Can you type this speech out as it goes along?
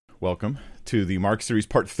welcome to the Mark series,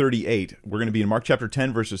 part 38. We're going to be in Mark chapter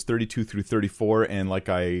 10, verses 32 through 34, and like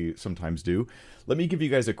I sometimes do, let me give you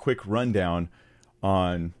guys a quick rundown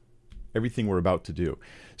on everything we're about to do.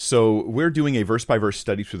 So we're doing a verse-by-verse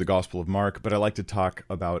study through the Gospel of Mark, but I like to talk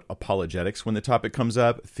about apologetics when the topic comes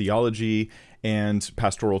up, theology, and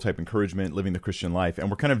pastoral-type encouragement, living the Christian life,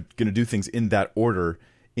 and we're kind of going to do things in that order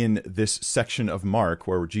in this section of Mark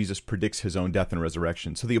where Jesus predicts his own death and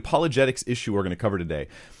resurrection. So the apologetics issue we're going to cover today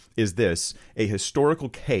is this: a historical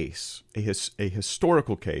case, a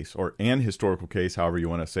historical case, or an historical case, however you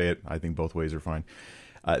want to say it. I think both ways are fine.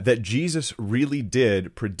 That Jesus really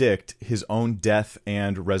did predict his own death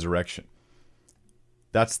and resurrection.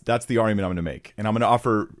 That's the argument I'm going to make, and I'm going to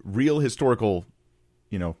offer real historical,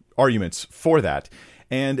 arguments for that.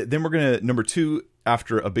 And then we're going to, number two,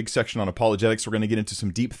 after a big section on apologetics, we're going to get into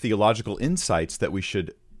some deep theological insights that we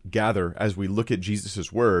should gather as we look at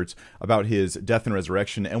Jesus' words about his death and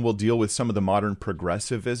resurrection, and we'll deal with some of the modern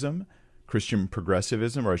Christian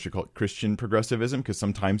progressivism, or I should call it Christian progressivism, because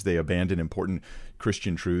sometimes they abandon important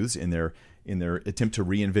Christian truths in their attempt to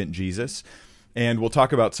reinvent Jesus. And we'll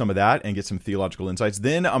talk about some of that and get some theological insights.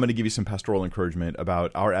 Then I'm going to give you some pastoral encouragement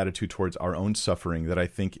about our attitude towards our own suffering that I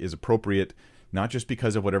think is appropriate, not just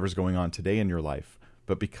because of whatever's going on today in your life,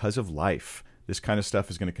 but because of life. This kind of stuff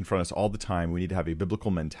is going to confront us all the time. We need to have a biblical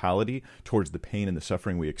mentality towards the pain and the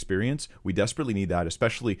suffering we experience. We desperately need that,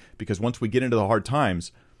 especially because once we get into the hard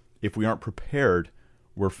times, if we aren't prepared,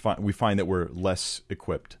 we find that we're less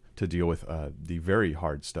equipped to deal with the very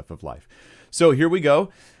hard stuff of life. So here we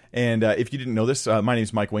go. And if you didn't know this, my name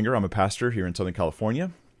is Mike Winger. I'm a pastor here in Southern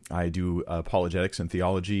California. I do apologetics and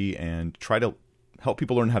theology and try to help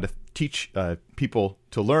people learn how to teach people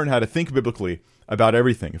to learn how to think biblically about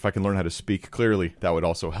everything. If I can learn how to speak clearly, that would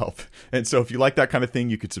also help. And so if you like that kind of thing,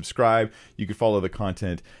 you could subscribe, you could follow the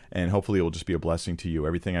content, and hopefully it will just be a blessing to you.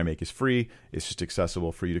 Everything I make is free. It's just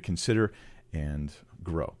accessible for you to consider and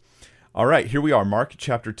grow. All right, here we are, Mark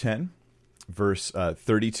chapter 10, verse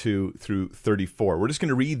 32 through 34. We're just going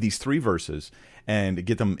to read these three verses and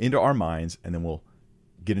get them into our minds, and then we'll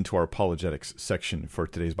get into our apologetics section for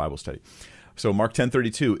today's Bible study. So Mark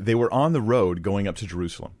 10:32, they were on the road going up to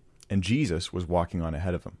Jerusalem, and Jesus was walking on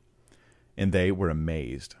ahead of them. And they were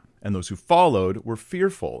amazed, and those who followed were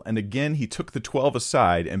fearful. And again he took the 12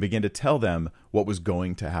 aside and began to tell them what was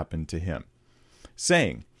going to happen to him,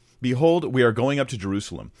 saying, "Behold, we are going up to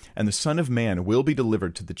Jerusalem, and the Son of Man will be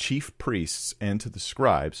delivered to the chief priests and to the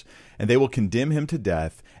scribes, and they will condemn him to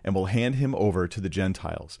death and will hand him over to the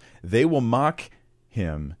Gentiles. They will mock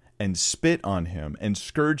him and spit on him and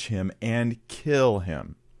scourge him and kill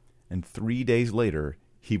him. And 3 days later,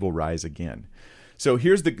 he will rise again." So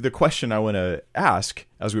here's the question I want to ask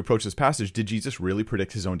as we approach this passage. Did Jesus really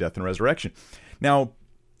predict his own death and resurrection? Now,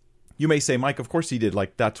 you may say, Mike, of course he did.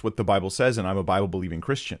 Like, that's what the Bible says, and I'm a Bible-believing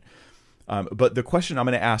Christian. But the question I'm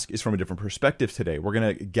going to ask is from a different perspective today. We're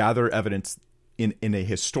going to gather evidence in a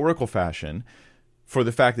historical fashion for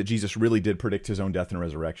the fact that Jesus really did predict his own death and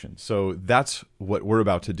resurrection. So that's what we're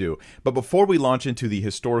about to do. But before we launch into the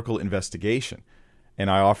historical investigation, and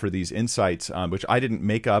I offer these insights, which I didn't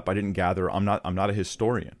make up, I didn't gather. I'm not a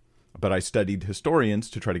historian, but I studied historians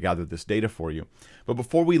to try to gather this data for you. But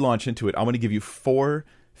before we launch into it, I want to give you 4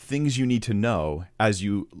 things you need to know as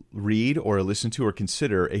you read or listen to or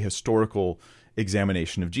consider a historical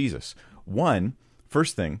examination of Jesus.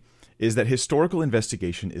 First thing is that historical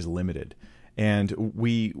investigation is limited. And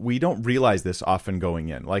we don't realize this often going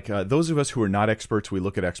in. Like those of us who are not experts, we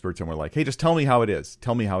look at experts and we're like, hey, just tell me how it is.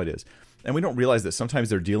 Tell me how it is. And we don't realize that sometimes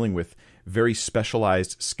they're dealing with very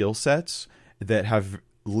specialized skill sets that have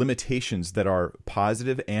limitations that are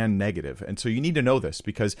positive and negative. And so you need to know this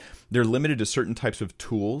because they're limited to certain types of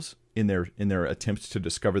tools in their attempts to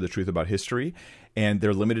discover the truth about history, and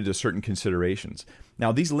they're limited to certain considerations.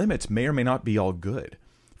 Now, these limits may or may not be all good.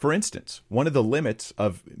 For instance, one of the limits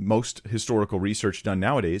of most historical research done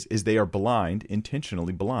nowadays is they are blind,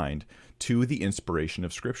 intentionally blind, to the inspiration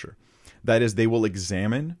of Scripture. That is, they will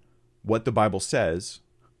examine what the Bible says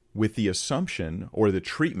with the assumption or the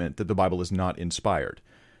treatment that the Bible is not inspired.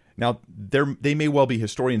 Now, they may well be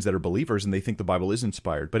historians that are believers and they think the Bible is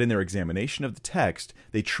inspired, but in their examination of the text,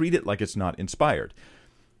 they treat it like it's not inspired.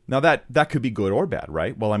 Now, that could be good or bad,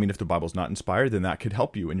 right? Well, I mean, if the Bible's not inspired, then that could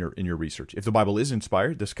help you in your research. If the Bible is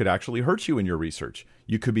inspired, this could actually hurt you in your research.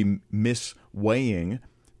 You could be misweighing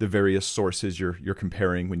the various sources you're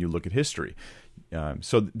comparing when you look at history.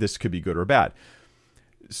 So this could be good or bad.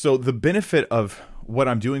 So the benefit of what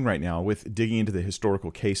I'm doing right now with digging into the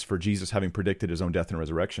historical case for Jesus having predicted his own death and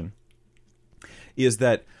resurrection is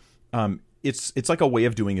that it's like a way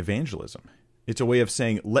of doing evangelism. It's a way of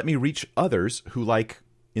saying, let me reach others who, like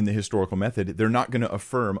in the historical method, they're not going to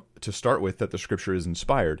affirm to start with that the scripture is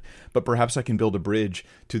inspired. But perhaps I can build a bridge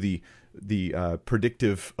to the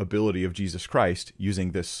predictive ability of Jesus Christ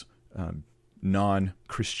using this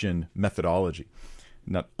non-Christian methodology.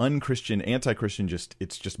 Not unchristian, anti-Christian,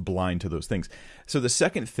 it's just blind to those things. So the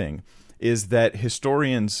second thing is that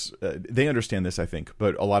historians, they understand this, I think,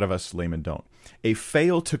 but a lot of us laymen don't. A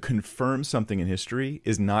fail to confirm something in history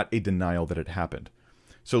is not a denial that it happened.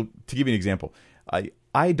 So to give you an example,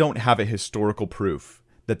 I don't have a historical proof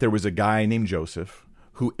that there was a guy named Joseph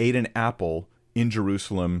who ate an apple in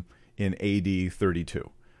Jerusalem in AD 32.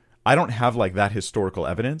 I don't have like that historical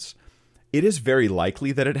evidence. It is very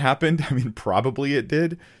likely that it happened. I mean, probably it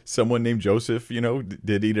did. Someone named Joseph,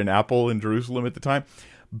 did eat an apple in Jerusalem at the time.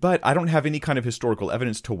 But I don't have any kind of historical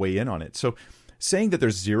evidence to weigh in on it. So saying that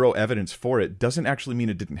there's zero evidence for it doesn't actually mean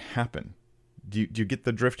it didn't happen. Do you get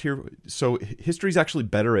the drift here? So history is actually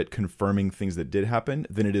better at confirming things that did happen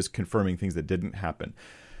than it is confirming things that didn't happen.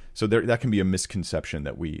 So that can be a misconception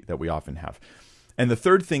that we often have. And the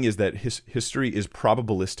third thing is that history is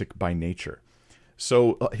probabilistic by nature.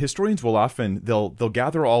 So historians will often, they'll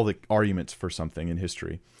gather all the arguments for something in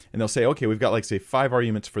history, and they'll say, okay, we've got like, say, 5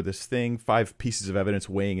 arguments for this thing, 5 pieces of evidence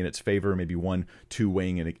weighing in its favor, maybe 1, 2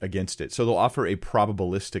 weighing in against it. So they'll offer a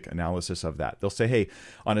probabilistic analysis of that. They'll say, hey,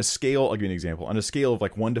 on a scale, I'll give you an example, on a scale of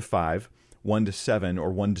like 1 to 5, 1 to 7,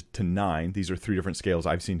 or 1 to 9, these are 3 different scales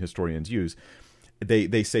I've seen historians use.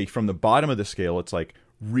 They say from the bottom of the scale, it's like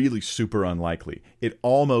really super unlikely. It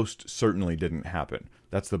almost certainly didn't happen.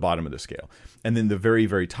 That's the bottom of the scale. And then the very,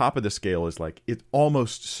 very top of the scale is like, it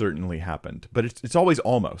almost certainly happened. But it's always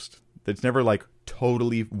almost. It's never like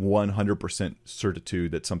totally 100%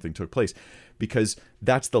 certitude that something took place, because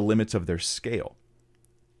that's the limits of their scale.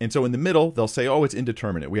 And so in the middle, they'll say, oh, it's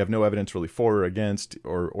indeterminate. We have no evidence really for or against,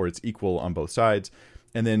 or it's equal on both sides.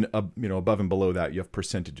 And then, above and below that, you have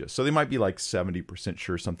percentages. So they might be like 70%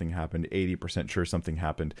 sure something happened, 80% sure something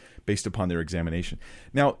happened based upon their examination.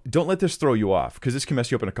 Now, don't let this throw you off, because this can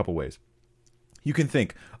mess you up in a couple ways. You can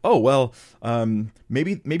think, oh, well,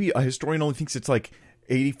 maybe a historian only thinks it's like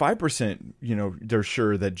 85%, they're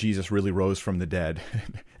sure that Jesus really rose from the dead.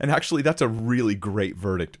 And actually, that's a really great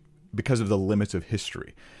verdict because of the limits of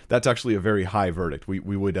history. That's actually a very high verdict. We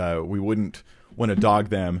wouldn't want to dog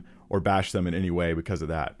them or bash them in any way because of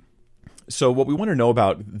that. So what we want to know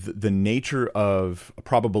about the nature of a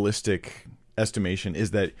probabilistic estimation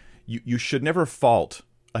is that you should never fault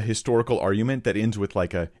a historical argument that ends with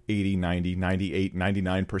like a 80, 90, 98,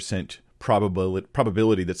 99%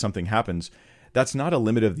 probability that something happens. That's not a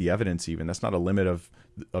limit of the evidence even. That's not a limit of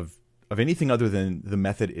anything other than the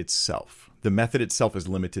method itself. The method itself is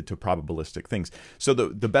limited to probabilistic things. So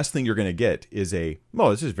the best thing you're going to get is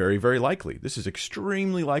this is very, very likely. This is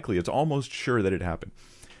extremely likely. It's almost sure that it happened.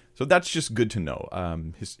 So that's just good to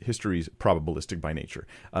know. History is probabilistic by nature.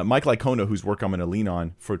 Mike Licona, whose work I'm going to lean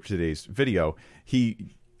on for today's video, he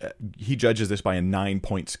judges this by a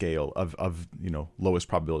 9-point scale of lowest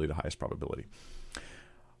probability to highest probability.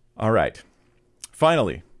 All right.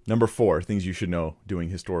 Finally, number 4, things you should know doing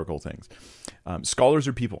historical things. Scholars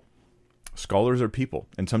are people. Scholars are people,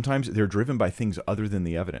 and sometimes they're driven by things other than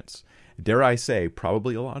the evidence. Dare I say,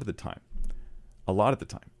 probably a lot of the time. A lot of the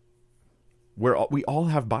time. We all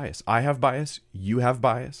have bias. I have bias. You have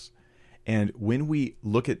bias. And when we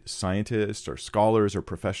look at scientists or scholars or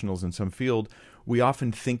professionals in some field, we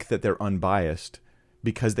often think that they're unbiased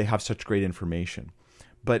because they have such great information.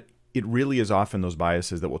 But it really is often those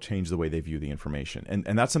biases that will change the way they view the information.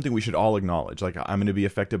 And that's something we should all acknowledge. Like, I'm going to be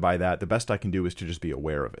affected by that. The best I can do is to just be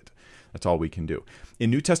aware of it. That's all we can do. In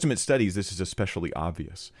New Testament studies, this is especially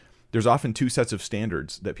obvious. There's often 2 sets of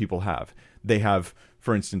standards that people have. They have,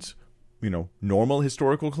 for instance, normal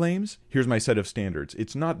historical claims. Here's my set of standards.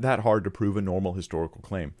 It's not that hard to prove a normal historical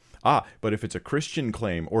claim. But if it's a Christian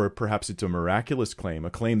claim, or perhaps it's a miraculous claim, a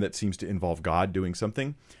claim that seems to involve God doing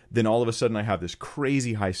something, then all of a sudden I have this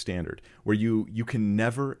crazy high standard where you can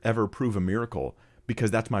never, ever prove a miracle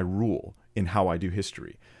because that's my rule in how I do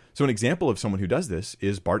history. So an example of someone who does this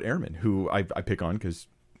is Bart Ehrman, who I pick on because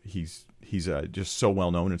he's just so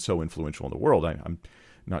well known and so influential in the world. I'm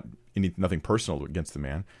nothing personal against the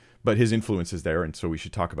man, but his influence is there, and so we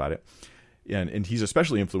should talk about it. And he's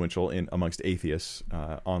especially influential amongst atheists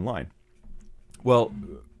online. Well,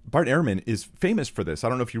 Bart Ehrman is famous for this. I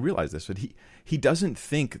don't know if you realize this, but he doesn't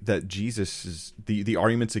think that Jesus the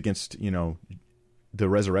arguments against the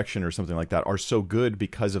resurrection or something like that are so good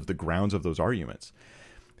because of the grounds of those arguments.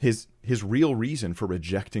 His real reason for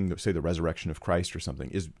rejecting, say, the resurrection of Christ or something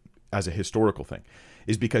is, as a historical thing,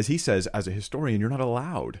 is because he says, as a historian, you're not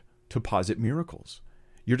allowed to posit miracles.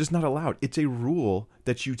 You're just not allowed. It's a rule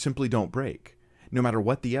that you simply don't break. no matter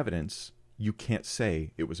what the evidence, you can't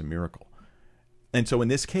say it was a miracle. And so in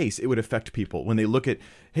this case, it would affect people when they look at,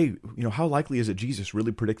 hey, how likely is it Jesus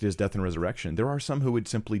really predicted his death and resurrection? There are some who would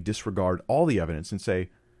simply disregard all the evidence and say,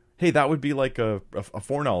 hey, that would be like a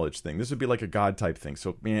foreknowledge thing. This would be like a God type thing.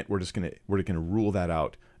 So man, we're gonna rule that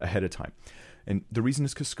out ahead of time. And the reason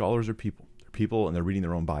is because scholars are people. They're people, and they're reading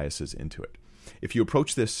their own biases into it. If you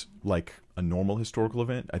approach this like a normal historical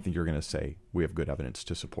event, I think you're going to say we have good evidence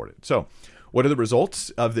to support it. So what are the results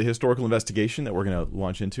of the historical investigation that we're going to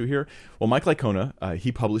launch into here? Well, Mike Licona,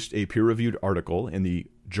 he published a peer-reviewed article in the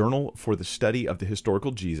Journal for the Study of the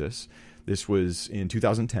Historical Jesus. This was in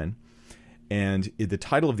 2010. And the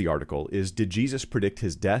title of the article is, Did Jesus Predict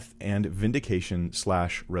His Death and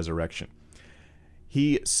Vindication/Resurrection?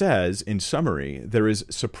 He says, in summary, there is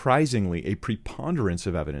surprisingly a preponderance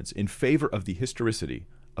of evidence in favor of the historicity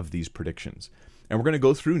of these predictions. And we're going to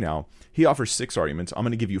go through now. He offers 6 arguments. I'm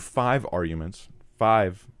going to give you 5 arguments,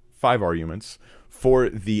 five arguments for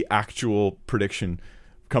the actual prediction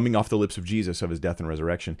coming off the lips of Jesus of his death and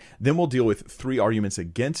resurrection. Then we'll deal with 3 arguments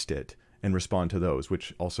against it and respond to those,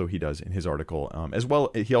 which also he does in his article. As well,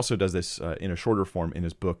 he also does this in a shorter form in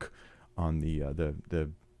his book on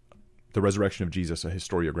the resurrection of Jesus, a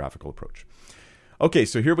historiographical approach. Okay,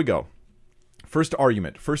 so here we go. First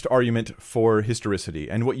argument for historicity.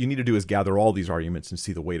 And what you need to do is gather all these arguments and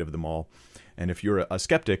see the weight of them all. And if you're a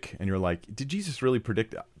skeptic and you're like, did Jesus really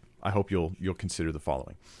predict that? I hope you'll consider the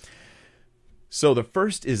following. So the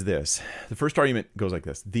first is this. The first argument goes like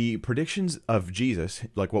this. The predictions of Jesus,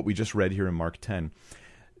 like what we just read here in Mark 10,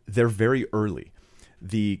 they're very early.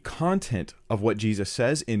 The content of what Jesus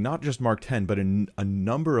says in not just Mark 10, but in a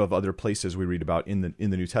number of other places we read about in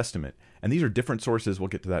the New Testament, and these are different sources, we'll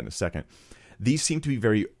get to that in a second, these seem to be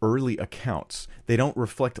very early accounts. They don't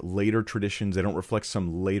reflect later traditions. They don't reflect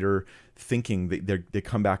some later thinking. They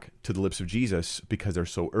come back to the lips of Jesus because they're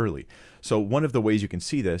so early. So one of the ways you can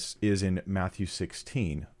see this is in Matthew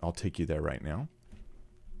 16. I'll take you there right now.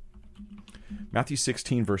 Matthew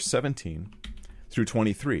 16, verse 17 through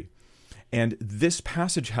 23. And this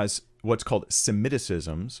passage has what's called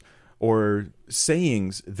Semiticisms, or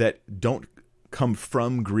sayings that don't come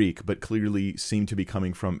from Greek, but clearly seem to be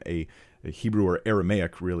coming from a Hebrew or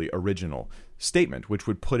Aramaic, really, original statement, which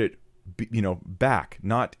would put it, back,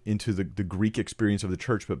 not into the Greek experience of the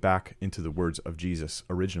church, but back into the words of Jesus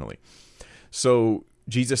originally. So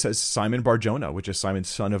Jesus says Simon Bar-Jonah, which is Simon,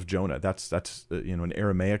 son of Jonah. That's an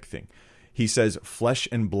Aramaic thing. He says, flesh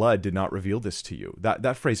and blood did not reveal this to you.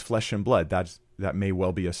 That phrase, flesh and blood, that may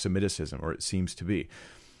well be a Semiticism, or it seems to be.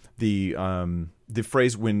 The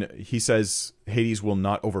phrase when he says Hades will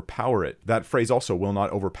not overpower it, that phrase also, will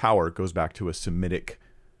not overpower, goes back to a Semitic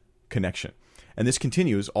connection. And this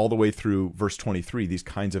continues all the way through verse 23, these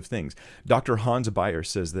kinds of things. Dr. Hans Beyer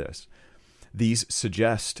says this: these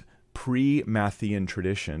suggest pre-Matthean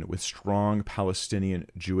tradition with strong Palestinian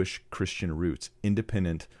Jewish Christian roots,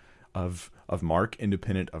 independent of Mark,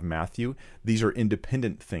 independent of Matthew. These are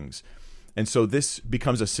independent things. And so this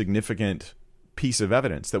becomes a significant piece of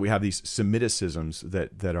evidence that we have these Semiticisms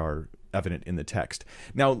that are evident in the text.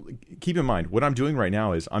 Now, keep in mind, what I'm doing right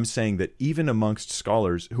now is I'm saying that even amongst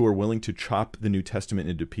scholars who are willing to chop the New Testament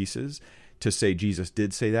into pieces to say Jesus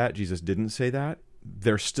did say that, Jesus didn't say that,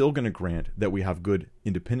 they're still going to grant that we have good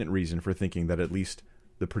independent reason for thinking that at least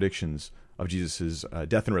the predictions of Jesus'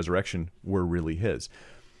 death and resurrection were really his.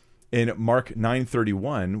 In Mark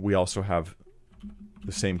 9:31, we also have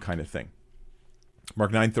the same kind of thing.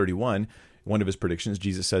 Mark 9:31, one of his predictions,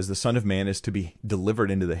 Jesus says, the Son of Man is to be delivered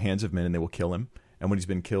into the hands of men, and they will kill him. And when he's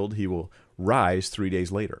been killed, he will rise 3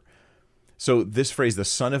 days later. So this phrase, the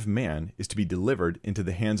Son of Man, is to be delivered into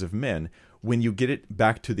the hands of men. When you get it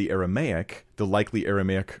back to the Aramaic, the likely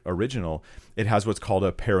Aramaic original, it has what's called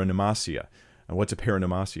a paranomasia. And what's a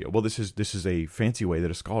paranomasia? Well, this is a fancy way that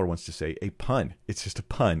a scholar wants to say a pun. It's just a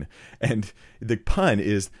pun. And the pun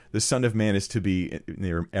is the Son of Man is to be, in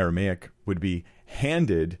the Aramaic, would be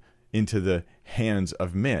handed into the hands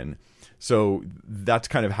of men. So that's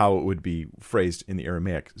kind of how it would be phrased in the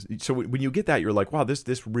Aramaic. So when you get that, you're like, wow,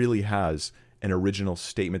 this really has an original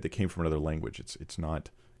statement that came from another language. It's not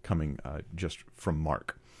coming just from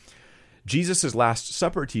Mark. Jesus' Last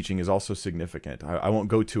Supper teaching is also significant. I won't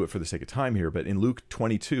go to it for the sake of time here, but in Luke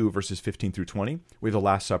 22, verses 15 through 20, we have the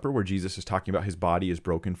Last Supper where Jesus is talking about his body is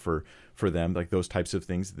broken for them, like those types of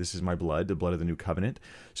things. This is my blood, the blood of the new covenant.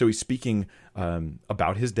 So he's speaking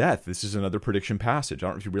about his death. This is another prediction passage. I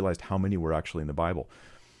don't know if you realized how many were actually in the Bible.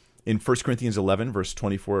 In 1 Corinthians 11, verse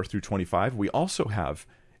 24 through 25, we also have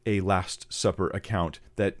a Last Supper account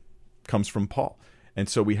that comes from Paul. And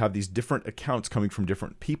so we have these different accounts coming from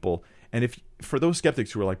different people, And if for those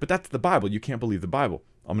skeptics who are like, but that's the Bible, you can't believe the Bible.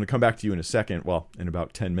 I'm going to come back to you in a second. Well, in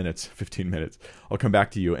about 10 minutes, 15 minutes, I'll come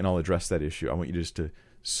back to you and I'll address that issue. I want you just to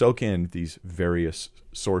soak in these various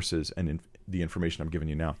sources and the information I'm giving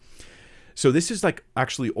you now. So this is like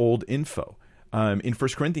actually old info. In 1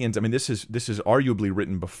 Corinthians, I mean, this is arguably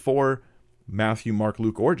written before Matthew, Mark,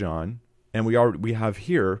 Luke, or John, and we have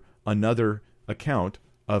here another account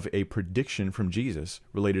of a prediction from Jesus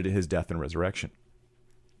related to his death and resurrection.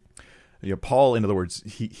 Paul, in other words,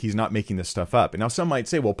 he's not making this stuff up. And now some might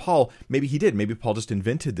say, well, Paul, maybe he did. Maybe Paul just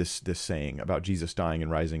invented this saying about Jesus dying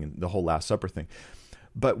and rising and the whole Last Supper thing.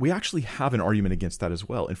 But we actually have an argument against that as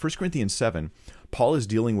well. In 1 Corinthians 7, Paul is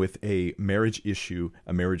dealing with a marriage issue,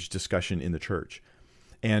 a marriage discussion in the church.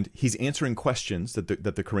 And he's answering questions that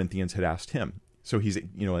the Corinthians had asked him. So he's,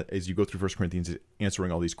 as you go through 1 Corinthians,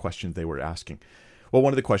 answering all these questions they were asking. Well,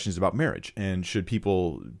 one of the questions is about marriage. And should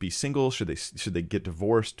people be single? Should they get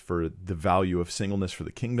divorced for the value of singleness for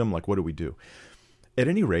the kingdom? Like, what do we do? At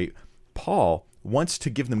any rate, Paul wants to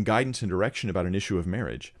give them guidance and direction about an issue of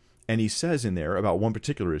marriage. And he says in there about one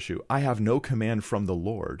particular issue, I have no command from the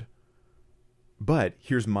Lord, but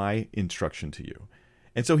here's my instruction to you.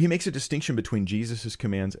 And so he makes a distinction between Jesus'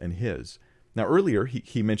 commands and his. Now, earlier,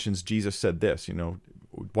 he mentions Jesus said this,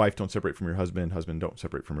 wife, don't separate from your husband, husband, don't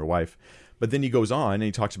separate from your wife. But then he goes on and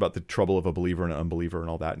he talks about the trouble of a believer and an unbeliever and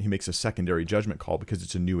all that. And he makes a secondary judgment call because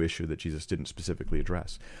it's a new issue that Jesus didn't specifically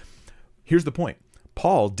address. Here's the point.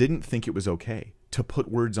 Paul didn't think it was okay to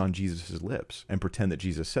put words on Jesus' lips and pretend that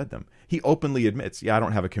Jesus said them. He openly admits, I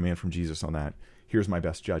don't have a command from Jesus on that. Here's my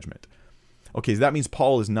best judgment. Okay, so that means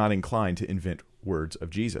Paul is not inclined to invent words of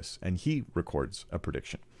Jesus, and he records a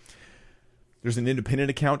prediction. There's an independent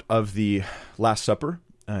account of the Last Supper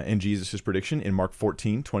and Jesus' prediction in Mark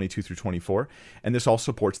 14, 22 through 24, and this all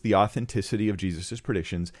supports the authenticity of Jesus'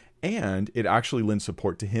 predictions, and it actually lends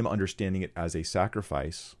support to him understanding it as a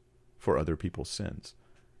sacrifice for other people's sins.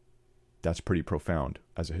 That's pretty profound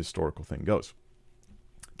as a historical thing goes.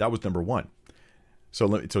 That was number one.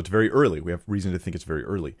 So it's very early. We have reason to think it's very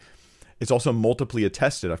early. It's also multiply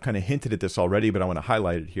attested. I've kind of hinted at this already, but I want to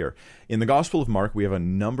highlight it here. In the Gospel of Mark, we have a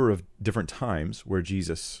number of different times where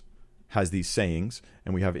Jesus has these sayings,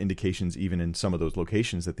 and we have indications even in some of those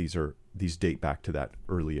locations that these date back to that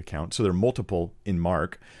early account. So they're multiple in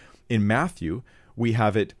Mark. In Matthew, we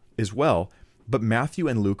have it as well. But Matthew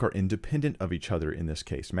and Luke are independent of each other in this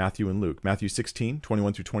case. Matthew and Luke. Matthew 16,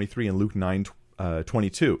 21 through 23, and Luke 9,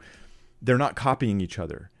 22. They're not copying each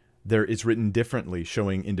other. It's written differently,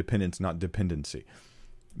 showing independence, not dependency.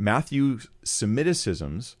 Matthew's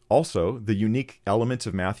Semiticisms, also, the unique elements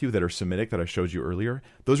of Matthew that are Semitic that I showed you earlier,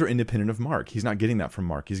 those are independent of Mark. He's not getting that from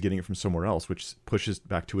Mark. He's getting it from somewhere else, which pushes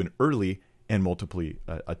back to an early and multiply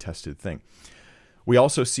attested thing. We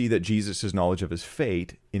also see that Jesus' knowledge of his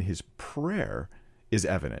fate in his prayer is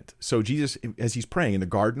evident. So Jesus, as he's praying in the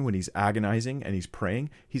garden, when he's agonizing and he's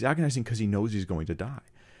praying, he's agonizing because he knows he's going to die.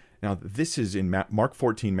 Now, this is in Mark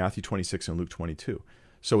 14, Matthew 26, and Luke 22.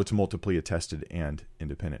 So it's multiply attested and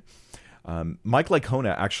independent. Mike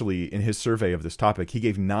Licona, actually, in his survey of this topic, he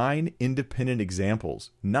gave 9 independent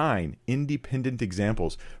examples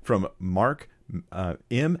from Mark,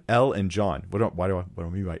 M, L, and John. What do I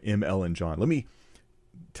mean by M, L, and John? Let me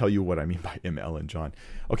tell you what I mean by M, L, and John.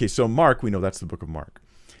 Okay, so Mark, we know that's the book of Mark.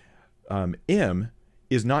 M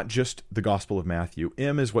is not just the Gospel of Matthew.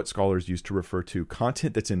 M is what scholars use to refer to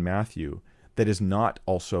content that's in Matthew that is not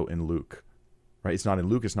also in Luke. Right? It's not in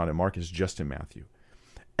Luke, it's not in Mark, it's just in Matthew.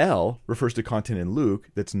 L refers to content in Luke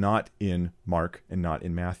that's not in Mark and not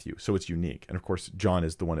in Matthew. So it's unique. And of course, John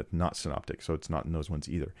is the one that's not synoptic, so it's not in those ones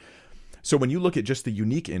either. So when you look at just the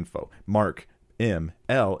unique info, Mark, M,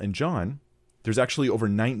 L, and John, there's actually over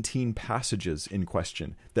 19 passages in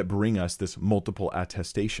question that bring us this multiple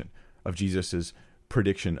attestation of Jesus's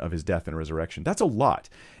prediction of his death and resurrection. That's a lot.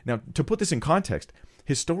 Now, to put this in context,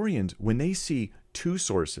 historians, when they see 2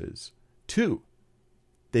 sources,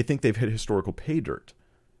 they think they've hit historical pay dirt,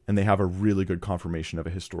 and they have a really good confirmation of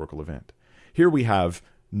a historical event. Here we have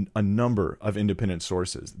a number of independent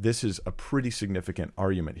sources. This is a pretty significant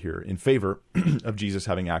argument here in favor of Jesus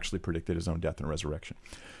having actually predicted his own death and resurrection.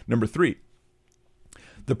 Number 3,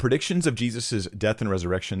 the predictions of Jesus' death and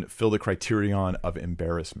resurrection fill the criterion of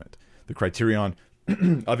embarrassment. The criterion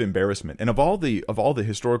of embarrassment. And of all the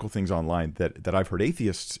historical things online that I've heard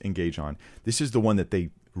atheists engage on, this is the one that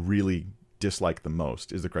they really dislike the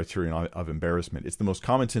most, is the criterion of embarrassment. It's the most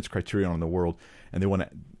common sense criterion in the world, and they want to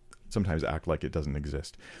sometimes act like it doesn't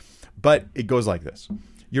exist. But it goes like this.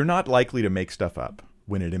 You're not likely to make stuff up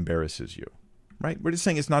when it embarrasses you, right? We're just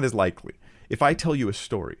saying it's not as likely. If I tell you a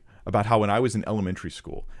story about how when I was in elementary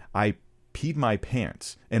school, I peed my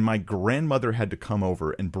pants, and my grandmother had to come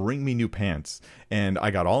over and bring me new pants, and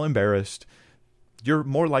I got all embarrassed, you're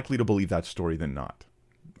more likely to believe that story than not.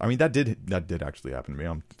 I mean, that did actually happen to me.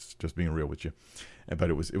 I'm just being real with you, but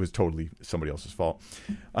it was totally somebody else's fault.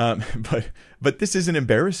 But this is an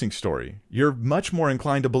embarrassing story. You're much more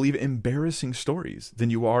inclined to believe embarrassing stories than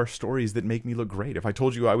you are stories that make me look great. If I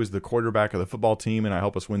told you I was the quarterback of the football team and I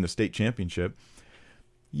help us win the state championship,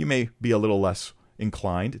 you may be a little less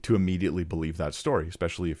inclined to immediately believe that story,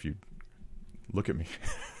 especially if you look at me.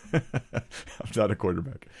 I'm not a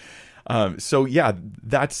quarterback. So yeah,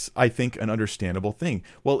 that's, I think, an understandable thing.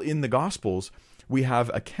 Well, in the Gospels, we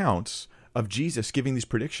have accounts of Jesus giving these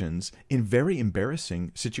predictions in very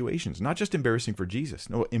embarrassing situations. Not just embarrassing for Jesus,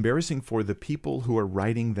 no, embarrassing for the people who are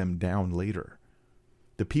writing them down later.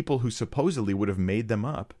 The people who supposedly would have made them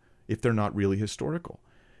up if they're not really historical.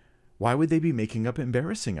 Why would they be making up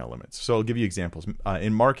embarrassing elements? So I'll give you examples.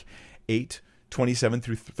 In Mark 8:27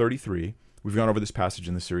 through 33, we've gone over this passage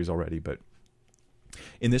in the series already, but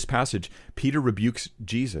in this passage, Peter rebukes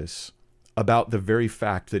Jesus about the very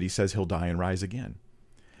fact that he says he'll die and rise again.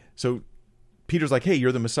 So Peter's like, hey,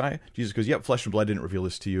 you're the Messiah? Jesus goes, yep, flesh and blood didn't reveal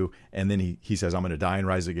this to you. And then he says, I'm going to die and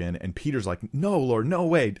rise again. And Peter's like, no, Lord, no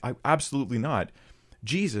way. Absolutely not.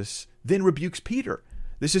 Jesus then rebukes Peter.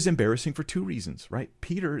 This is embarrassing for two reasons, right?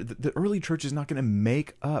 Peter, the early church is not going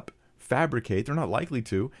to fabricate, they're not likely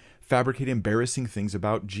to, fabricate embarrassing things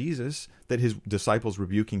about Jesus that his disciples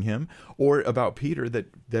rebuking him, or about Peter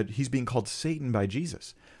that he's being called Satan by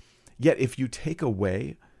Jesus. Yet if you take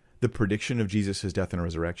away the prediction of Jesus' death and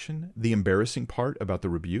resurrection, the embarrassing part about the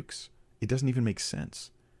rebukes, it doesn't even make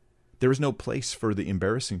sense. There is no place for the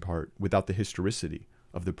embarrassing part without the historicity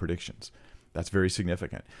of the predictions. That's very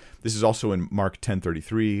significant. This is also in Mark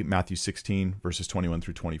 10:33, Matthew 16, verses 21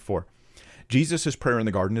 through 24. Jesus' prayer in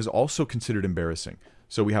the garden is also considered embarrassing.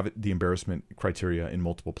 So we have the embarrassment criteria in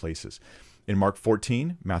multiple places. In Mark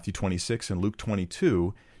 14, Matthew 26, and Luke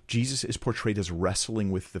 22, Jesus is portrayed as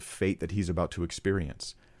wrestling with the fate that he's about to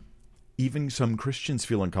experience. Even some Christians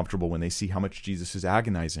feel uncomfortable when they see how much Jesus is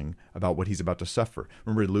agonizing about what he's about to suffer.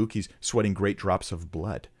 Remember Luke, he's sweating great drops of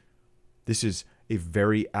blood. This is a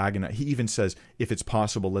very agonizing. He even says, if it's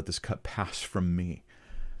possible, let this cup pass from me.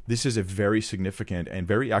 This is a very significant and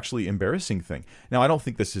very actually embarrassing thing. Now, I don't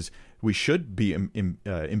think we should be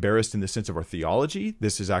embarrassed in the sense of our theology.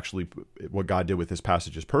 This is actually what God did with this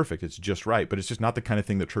passage is perfect. It's just right, but it's just not the kind of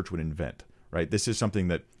thing the church would invent, right? This is something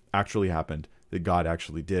that actually happened, that God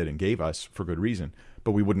actually did and gave us for good reason,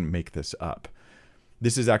 but we wouldn't make this up.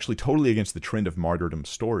 This is actually totally against the trend of martyrdom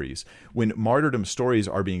stories. When martyrdom stories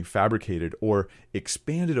are being fabricated or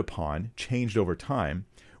expanded upon, changed over time,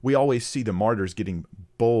 we always see the martyrs getting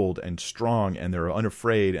bold and strong, and they're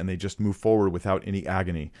unafraid, and they just move forward without any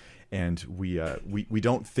agony. And we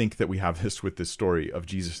don't think that we have this with this story of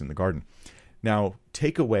Jesus in the garden. Now,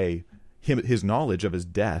 take away his knowledge of his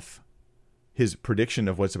death, his prediction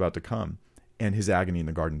of what's about to come, and his agony in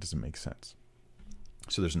the garden doesn't make sense.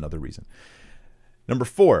 So there's another reason. Number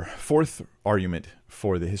fourth argument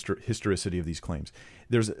for the historicity of these claims.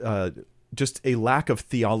 There's just a lack of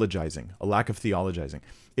theologizing.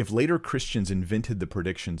 If later Christians invented the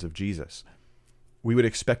predictions of Jesus, we would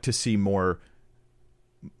expect to see more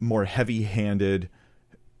heavy-handed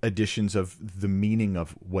additions of the meaning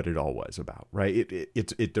of what it all was about, right?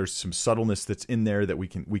 There's some subtleness that's in there that we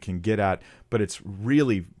can get at, but it's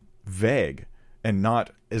really vague and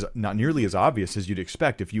not nearly as obvious as you'd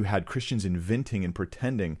expect if you had Christians inventing and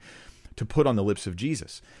pretending to put on the lips of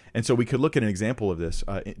Jesus. And so we could look at an example of this,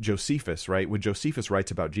 Josephus, right? When Josephus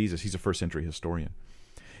writes about Jesus, he's a first century historian.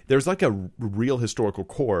 There's like a real historical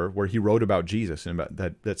core where he wrote about Jesus and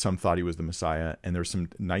about that some thought he was the Messiah, and there's some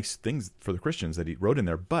nice things for the Christians that he wrote in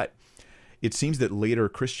there. But it seems that later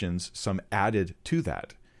Christians, some added to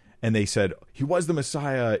that. And they said, he was the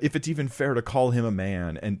Messiah, if it's even fair to call him a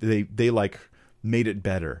man. And they like made it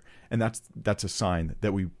better. And that's a sign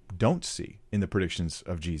that we don't see in the predictions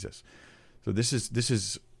of Jesus. So this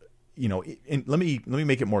is let me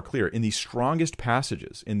make it more clear. In the strongest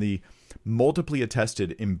passages, in the multiply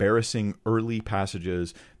attested, embarrassing early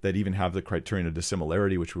passages that even have the criterion of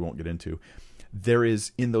dissimilarity, which we won't get into, there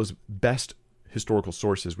is, in those best historical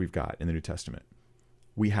sources we've got in the New Testament,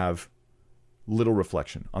 we have little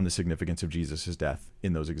reflection on the significance of Jesus' death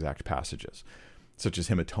in those exact passages, such as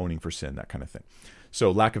him atoning for sin, that kind of thing.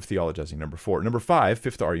 So lack of theologizing, number 4. Number 5,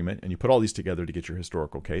 fifth argument, and you put all these together to get your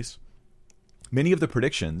historical case. Many of the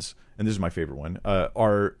predictions, and this is my favorite one,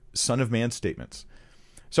 are Son of Man statements.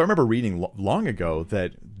 So I remember reading long ago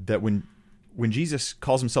that when Jesus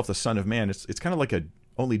calls himself the Son of Man, it's kind of like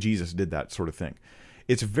only Jesus did that sort of thing.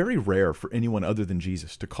 It's very rare for anyone other than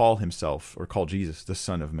Jesus to call himself or call Jesus the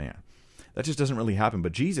Son of Man. That just doesn't really happen,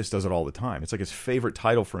 but Jesus does it all the time. It's like his favorite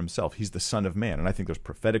title for himself. He's the Son of Man, and I think there's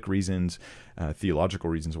prophetic reasons, theological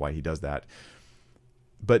reasons why he does that.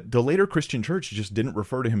 But the later Christian church just didn't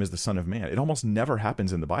refer to him as the Son of Man. It almost never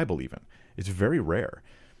happens in the Bible even. It's very rare.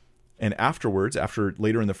 And afterwards, after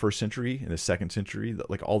later in the 1st century, in the 2nd century,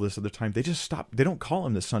 like all this other time, they just stop. They don't call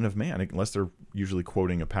him the Son of Man unless they're usually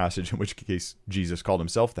quoting a passage, in which case Jesus called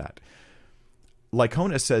himself that.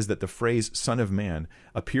 Licona says that the phrase Son of Man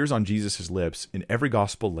appears on Jesus' lips in every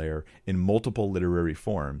gospel layer in multiple literary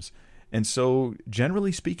forms. And so,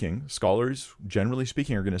 generally speaking, scholars, generally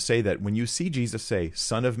speaking, are going to say that when you see Jesus say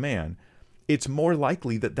Son of Man, it's more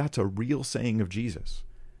likely that that's a real saying of Jesus.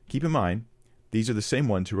 Keep in mind, these are the same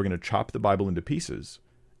ones who are going to chop the Bible into pieces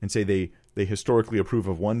and say they historically approve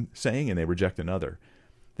of one saying and they reject another.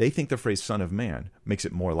 They think the phrase Son of Man makes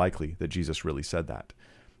it more likely that Jesus really said that.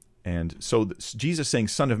 And so Jesus saying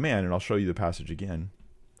Son of Man, and I'll show you the passage again,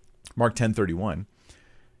 Mark 10:31,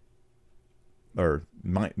 or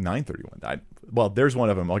 9:31. Well, there's one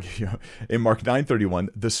of them. I'll give you in Mark 9:31.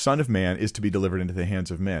 The Son of Man is to be delivered into the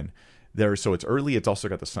hands of men. So it's early. It's also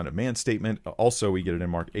got the Son of Man statement. Also, we get it in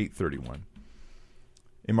Mark 8:31.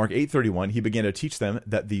 In Mark 8:31, he began to teach them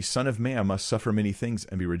that the Son of Man must suffer many things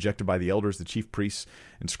and be rejected by the elders, the chief priests,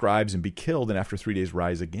 and scribes, and be killed, and after 3 days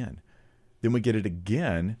rise again. Then we get it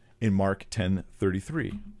again in Mark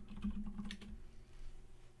 10:33.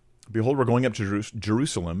 Behold, we're going up to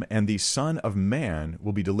Jerusalem, and the Son of Man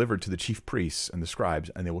will be delivered to the chief priests and the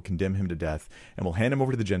scribes, and they will condemn him to death, and will hand him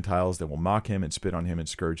over to the Gentiles. They will mock him and spit on him and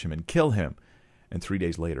scourge him and kill him. And 3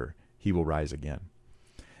 days later, he will rise again.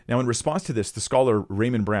 Now, in response to this, the scholar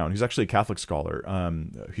Raymond Brown, who's actually a Catholic scholar,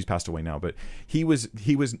 he's passed away now, but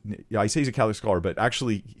I say he's a Catholic scholar, but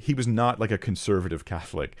actually he was not like a conservative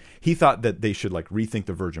Catholic. He thought that they should like rethink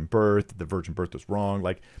the virgin birth. That the virgin birth was wrong.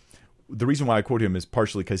 Like, the reason why I quote him is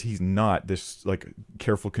partially because he's not this like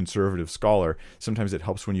careful conservative scholar. Sometimes it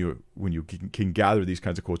helps when you can gather these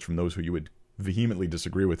kinds of quotes from those who you would vehemently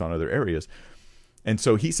disagree with on other areas. And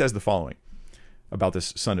so he says the following about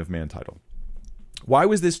this Son of Man title. Why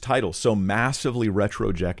was this title so massively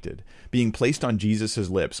retrojected, being placed on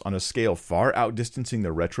Jesus' lips on a scale far outdistancing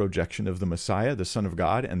the retrojection of the Messiah, the Son of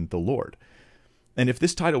God, and the Lord? And if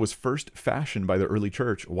this title was first fashioned by the early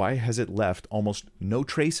church, why has it left almost no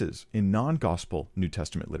traces in non-gospel New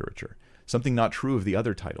Testament literature? Something not true of the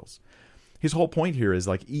other titles. His whole point here is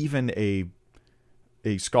like even a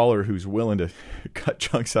scholar who's willing to cut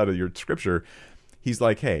chunks out of your scripture, he's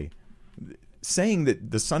like, hey, saying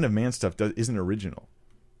that the Son of Man stuff isn't original.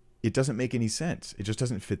 It doesn't make any sense. It just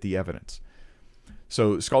doesn't fit the evidence.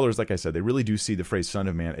 So scholars, like I said, they really do see the phrase Son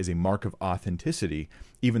of Man as a mark of authenticity,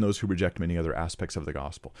 even those who reject many other aspects of the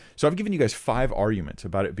gospel. So I've given you guys 5 arguments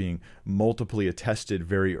about it being multiply attested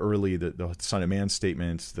very early, the Son of Man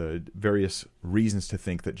statements, the various reasons to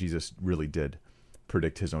think that Jesus really did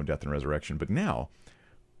predict his own death and resurrection. But now,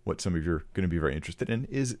 what some of you are going to be very interested in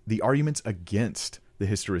is the arguments against the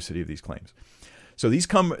historicity of these claims. So these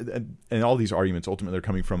come, and all these arguments ultimately are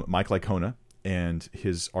coming from Mike Licona and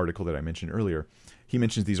his article that I mentioned earlier. He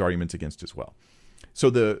mentions these arguments against as well. So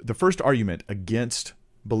the first argument against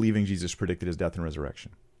believing Jesus predicted his death and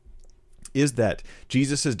resurrection is that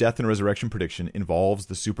Jesus' death and resurrection prediction involves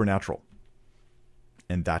the supernatural.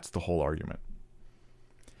 And that's the whole argument.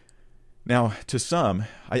 Now, to some,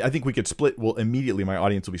 I think we could split, well, immediately my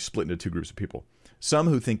audience will be split into 2 groups of people. Some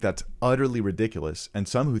who think that's utterly ridiculous, and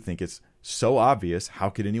some who think it's so obvious,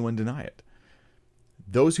 how could anyone deny it?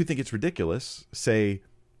 Those who think it's ridiculous say,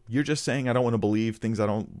 you're just saying I don't want to believe things I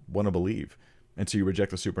don't want to believe. And so you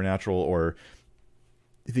reject the supernatural or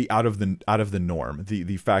the out of the norm,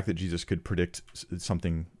 the fact that Jesus could predict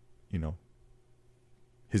something,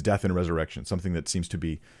 his death and resurrection, something that seems to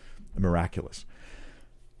be miraculous.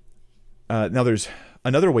 Now there's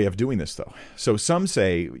another way of doing this though. So some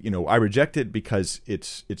say, I reject it because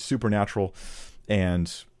it's supernatural,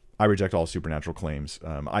 and I reject all supernatural claims.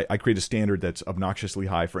 I create a standard that's obnoxiously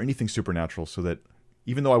high for anything supernatural, so that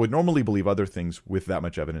even though I would normally believe other things with that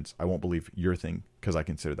much evidence, I won't believe your thing because I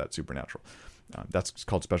consider that supernatural. That's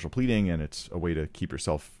called special pleading, and it's a way to keep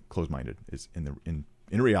yourself closed-minded is in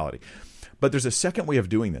reality. But there's a second way of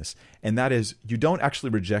doing this, and that is you don't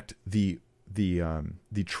actually reject the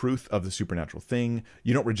truth of the supernatural thing.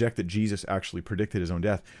 You don't reject that Jesus actually predicted his own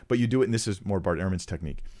death, but you do it, and this is more Bart Ehrman's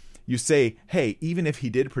technique. You say, hey, even if he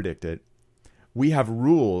did predict it, we have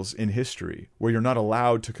rules in history where you're not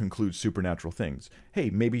allowed to conclude supernatural things. Hey,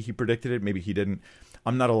 maybe he predicted it, maybe he didn't.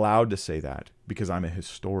 I'm not allowed to say that because I'm a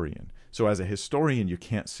historian. So as a historian, you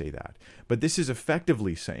can't say that. But this is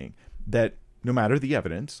effectively saying that no matter the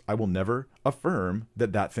evidence, I will never affirm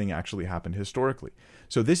that that thing actually happened historically.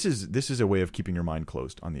 So this is a way of keeping your mind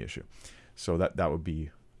closed on the issue. So that would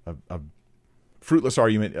be a fruitless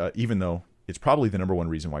argument, even though it's probably the number one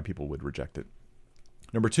reason why people would reject it.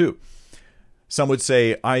 Number two, some would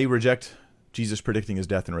say, I reject Jesus predicting his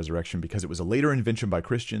death and resurrection because it was a later invention by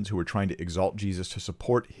Christians who were trying to exalt Jesus to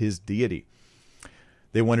support his deity.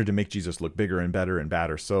 They wanted to make Jesus look bigger and better and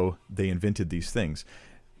badder, so they invented these things.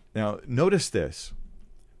 Now, notice this.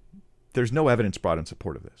 There's no evidence brought in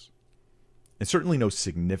support of this. And certainly no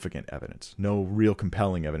significant evidence, no real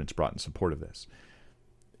compelling evidence brought in support of this.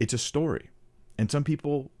 It's a story. And some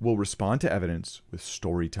people will respond to evidence with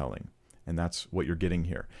storytelling. And that's what you're getting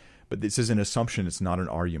here. But this is an assumption, it's not an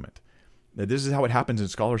argument. Now, this is how it happens in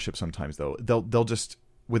scholarship sometimes, though. They'll just,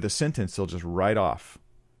 with a sentence, they'll just write off.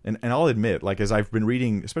 And I'll admit, like, as I've been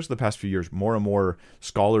reading, especially the past few years, more and more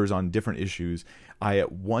scholars on different issues, in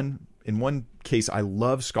one case, I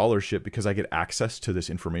love scholarship because I get access to this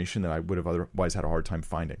information that I would have otherwise had a hard time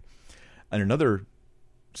finding. And another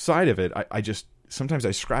side of it, sometimes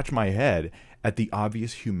I scratch my head at the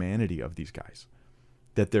obvious humanity of these guys,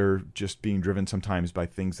 that they're just being driven sometimes by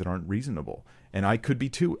things that aren't reasonable. And I could be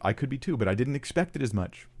too, but I didn't expect it as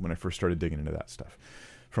much when I first started digging into that stuff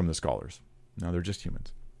from the scholars. Now they're just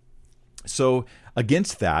humans. So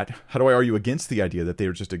against that, how do I argue against the idea that they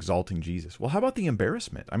are just exalting Jesus? Well, how about the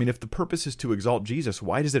embarrassment? I mean, if the purpose is to exalt Jesus,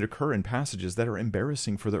 why does it occur in passages that are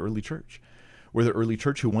embarrassing for the early church, where the early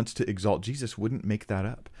church who wants to exalt Jesus wouldn't make that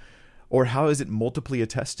up? Or how is it multiply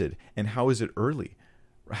attested, and how is it early?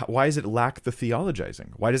 Why does it lack the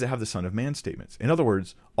theologizing? Why does it have the Son of Man statements? In other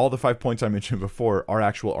words, all the 5 points I mentioned before are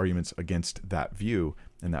actual arguments against that view,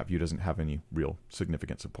 and that view doesn't have any real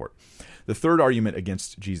significant support. The third argument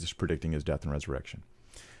against Jesus predicting his death and resurrection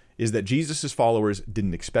is that Jesus' followers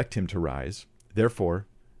didn't expect him to rise, therefore,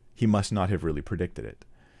 he must not have really predicted it.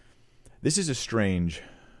 This is a strange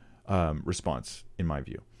response, in my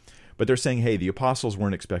view. But they're saying, hey, the apostles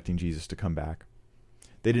weren't expecting Jesus to come back.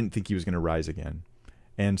 They didn't think he was going to rise again.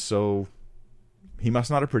 And so he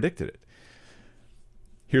must not have predicted it.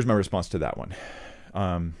 Here's my response to that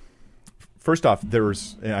one. First off,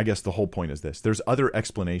 and I guess the whole point is this, there's other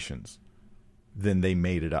explanations than they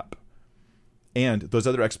made it up. And those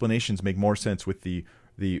other explanations make more sense with the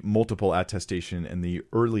multiple attestation and the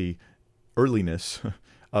earliness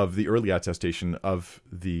of the early attestation of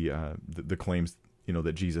the claims,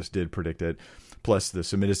 that Jesus did predict it, plus the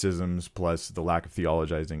Semiticisms, plus the lack of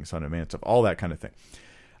theologizing, Son of Man stuff, all that kind of thing.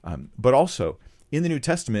 But also, in the New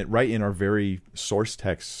Testament, right in our very source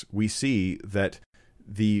texts, we see that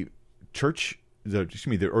the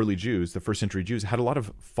early Jews, the first century Jews, had a lot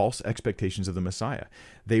of false expectations of the Messiah.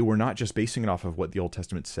 They were not just basing it off of what the Old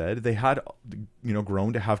Testament said. They had,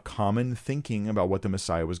 grown to have common thinking about what the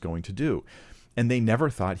Messiah was going to do. And they never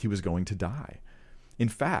thought he was going to die. In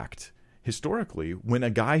fact, historically, when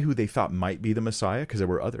a guy who they thought might be the Messiah, because there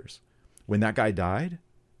were others, when that guy died,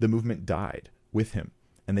 the movement died with him.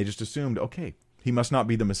 And they just assumed, okay, he must not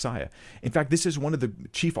be the Messiah. In fact, this is one of the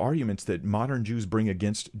chief arguments that modern Jews bring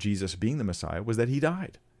against Jesus being the Messiah, was that he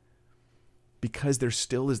died. Because there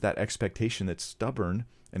still is that expectation that's stubborn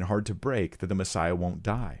and hard to break, that the Messiah won't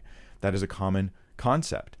die. That is a common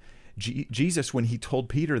concept. Jesus, when he told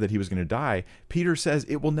Peter that he was going to die, Peter says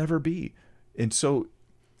it will never be. And so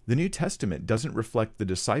the New Testament doesn't reflect the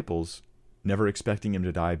disciples never expecting him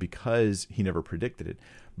to die because he never predicted it,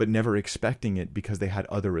 but never expecting it because they had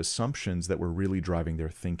other assumptions that were really driving their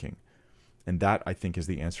thinking. And that, I think, is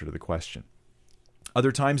the answer to the question.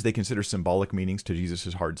 Other times, they consider symbolic meanings to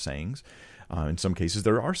Jesus' hard sayings. In some cases,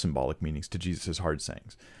 there are symbolic meanings to Jesus' hard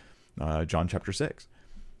sayings. John chapter 6.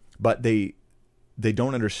 But they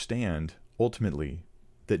don't understand, ultimately,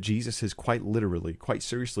 that Jesus is quite literally, quite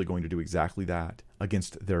seriously going to do exactly that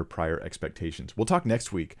against their prior expectations. We'll talk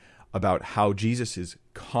next week about how Jesus is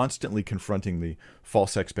constantly confronting the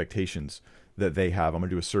false expectations that they have. I'm going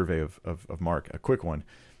to do a survey of Mark, a quick one,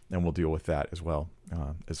 and we'll deal with that as well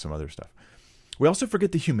as some other stuff. We also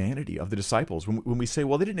forget the humanity of the disciples. When we say,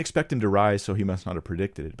 well, they didn't expect him to rise, so he must not have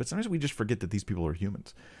predicted it. But sometimes we just forget that these people are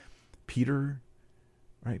humans. Peter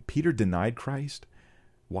denied Christ.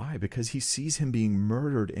 Why? Because he sees him being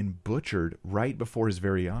murdered and butchered right before his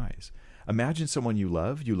very eyes. Imagine someone you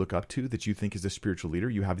love, you look up to, that you think is the spiritual leader.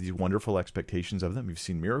 You have these wonderful expectations of them. You've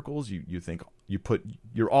seen miracles. You think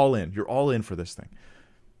you're all in. You're all in for this thing.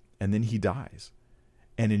 And then he dies.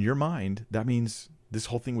 And in your mind, that means this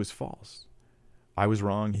whole thing was false. I was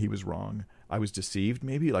wrong. He was wrong. I was deceived,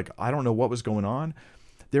 maybe. I don't know what was going on.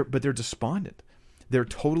 But they're despondent. They're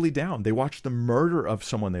totally down. They watched the murder of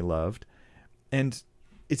someone they loved. And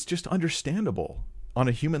it's just understandable on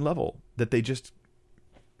a human level that they just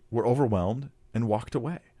were overwhelmed and walked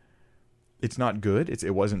away. It's not good.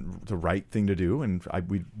 It wasn't the right thing to do, and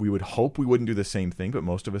we would hope we wouldn't do the same thing, but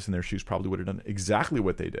most of us in their shoes probably would have done exactly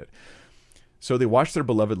what they did. So they watched their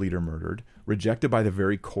beloved leader murdered, rejected by the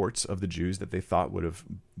very courts of the Jews that they thought would have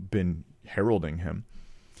been heralding him.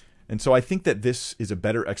 And so I think that this is a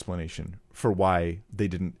better explanation for why they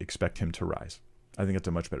didn't expect him to rise. I think it's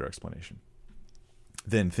a much better explanation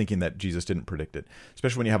than thinking that Jesus didn't predict it,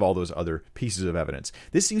 especially when you have all those other pieces of evidence.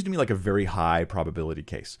 This seems to me like a very high probability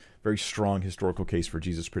case, very strong historical case for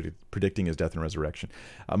Jesus predicting his death and resurrection.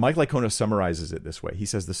 Mike Licona summarizes it this way. He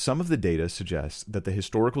says, the sum of the data suggests that the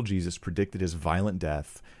historical Jesus predicted his violent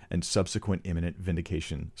death and subsequent imminent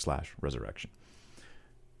vindication/resurrection.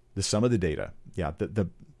 The sum of the data, the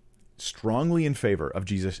strongly in favor of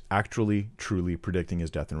Jesus actually, truly predicting his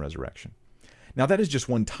death and resurrection. Now, that is just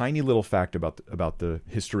one tiny little fact about the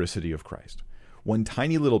historicity of Christ. One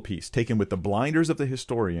tiny little piece taken with the blinders of the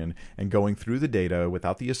historian and going through the data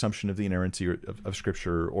without the assumption of the inerrancy of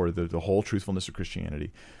Scripture or the whole truthfulness of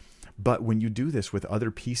Christianity. But when you do this with other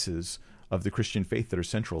pieces of the Christian faith that are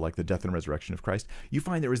central, like the death and resurrection of Christ, you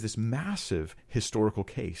find there is this massive historical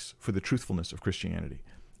case for the truthfulness of Christianity,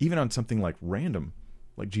 even on something like random,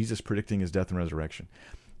 like Jesus predicting his death and resurrection.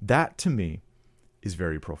 That, to me, is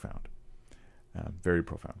very profound. Very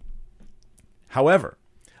profound. However,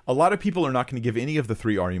 a lot of people are not going to give any of the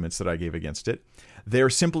three arguments that I gave against it. They're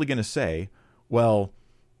simply going to say, well,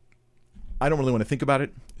 I don't really want to think about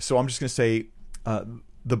it, so I'm just going to say,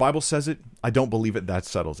 the Bible says it, I don't believe it, that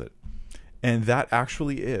settles it. And that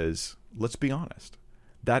actually is, let's be honest,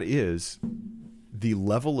 that is the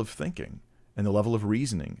level of thinking and the level of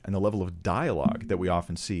reasoning and the level of dialogue that we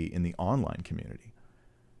often see in the online community.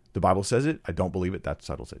 The Bible says it, I don't believe it, that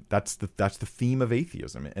settles it. That's the theme of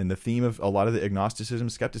atheism and the theme of a lot of the agnosticism,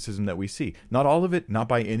 skepticism that we see. Not all of it, not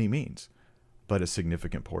by any means, but a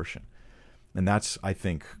significant portion. And that's, I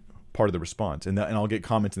think, part of the response. And I'll get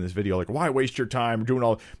comments in this video like, why waste your time doing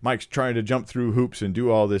all, Mike's trying to jump through hoops and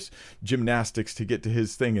do all this gymnastics to get to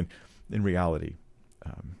his thing. And in reality,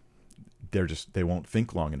 they won't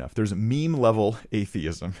think long enough. There's meme level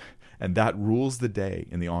atheism, and that rules the day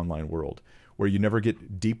in the online world, where you never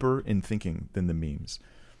get deeper in thinking than the memes.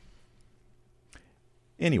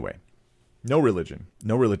 Anyway, no religion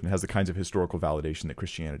has the kinds of historical validation that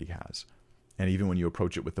Christianity has. And even when you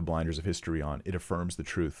approach it with the blinders of history on, it affirms the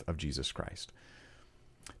truth of Jesus Christ.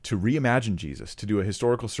 To reimagine Jesus, to do a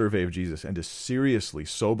historical survey of Jesus, and to seriously,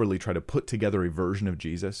 soberly try to put together a version of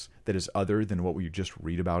Jesus that is other than what we just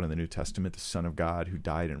read about in the New Testament, the Son of God who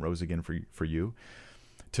died and rose again for you,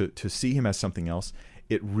 to see him as something else,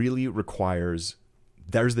 it really requires,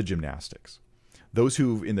 there's the gymnastics. Those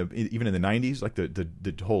who, even in the 90s, like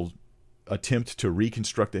the whole attempt to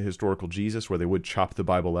reconstruct a historical Jesus, where they would chop the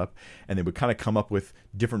Bible up and they would kind of come up with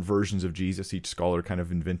different versions of Jesus, each scholar kind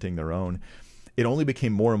of inventing their own. It only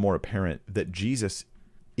became more and more apparent that Jesus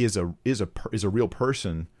is a real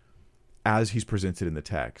person as he's presented in the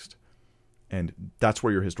text. And that's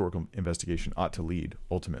where your historical investigation ought to lead,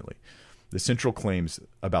 ultimately. The central claims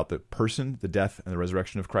about the person, the death, and the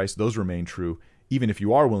resurrection of Christ, those remain true, even if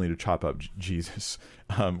you are willing to chop up Jesus,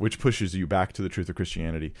 which pushes you back to the truth of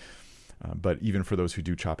Christianity. But even for those who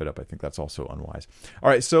do chop it up, I think that's also unwise. All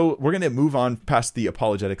right, so we're going to move on past the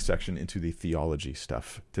apologetic section into the theology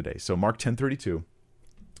stuff today. So Mark 10:32,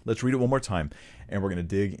 let's read it one more time, and we're going to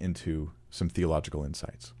dig into some theological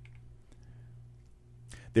insights.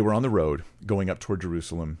 They were on the road going up toward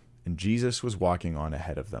Jerusalem, and Jesus was walking on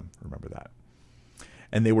ahead of them. Remember that.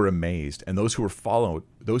 And they were amazed, and those who followed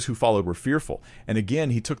were fearful. And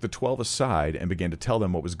again, he took the 12 aside and began to tell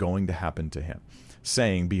them what was going to happen to him,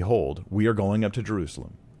 saying, "Behold, we are going up to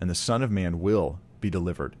Jerusalem, and the Son of Man will be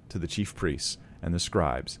delivered to the chief priests and the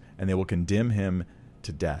scribes, and they will condemn him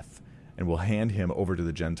to death, and will hand him over to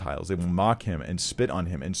the Gentiles. They will mock him and spit on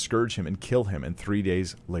him and scourge him and kill him, and 3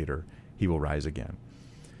 days later he will rise again."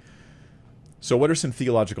 So what are some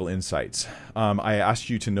theological insights? I asked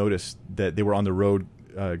you to notice that they were on the road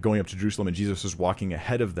going up to Jerusalem, and Jesus was walking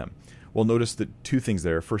ahead of them. Well, notice the two things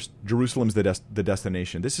there. First, Jerusalem's the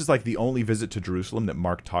destination. This is like the only visit to Jerusalem that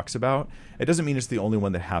Mark talks about. It doesn't mean it's the only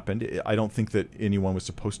one that happened. I don't think that anyone was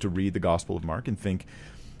supposed to read the Gospel of Mark and think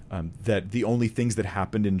that the only things that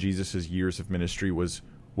happened in Jesus' years of ministry was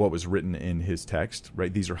what was written in his text,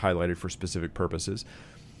 right? These are highlighted for specific purposes.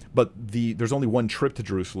 But there's only one trip to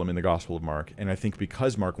Jerusalem in the Gospel of Mark, and I think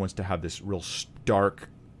because Mark wants to have this real stark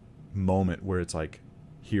moment where it's like,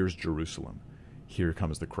 here's Jerusalem, here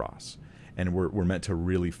comes the cross, and we're meant to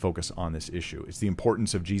really focus on this issue. It's the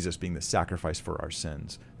importance of Jesus being the sacrifice for our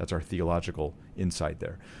sins. That's our theological insight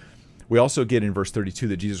there. We also get in verse 32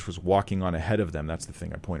 that Jesus was walking on ahead of them. That's the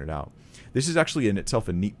thing I pointed out. This is actually in itself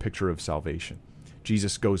a neat picture of salvation.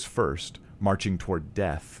 Jesus goes first, marching toward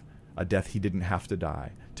death, a death he didn't have to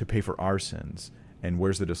die, to pay for our sins. And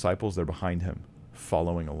where's the disciples? They're behind him,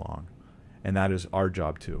 following along. And that is our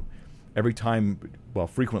job too. Every time, well,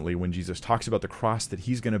 frequently when Jesus talks about the cross that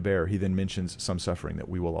he's going to bear, he then mentions some suffering that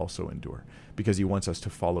we will also endure, because he wants us to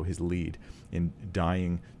follow his lead in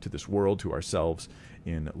dying to this world, to ourselves,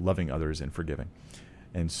 in loving others and forgiving.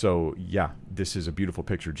 And so, yeah, this is a beautiful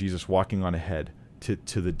picture. Jesus walking on ahead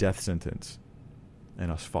to the death sentence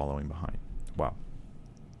and us following behind. Wow.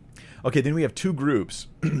 Okay, then we have two groups.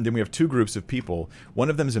 Then we have two groups of people. One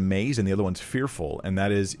of them is amazed and the other one's fearful, and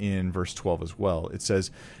that is in verse 12 as well. It says,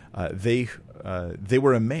 they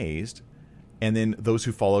were amazed, and then those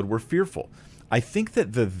who followed were fearful. I think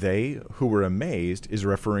that the they who were amazed is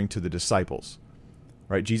referring to the disciples,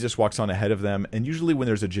 right? Jesus walks on ahead of them, and usually when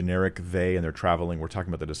there's a generic they and they're traveling, we're talking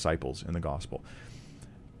about the disciples in the gospel.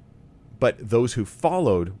 But those who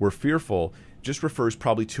followed were fearful just refers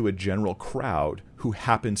probably to a general crowd who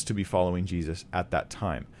happens to be following Jesus at that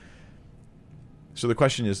time. So the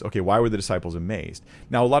question is, okay, why were the disciples amazed?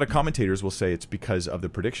 Now, a lot of commentators will say it's because of the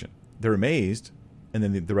prediction. They're amazed, and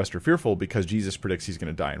then the rest are fearful because Jesus predicts he's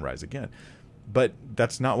going to die and rise again. But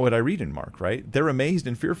that's not what I read in Mark, right? They're amazed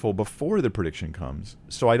and fearful before the prediction comes.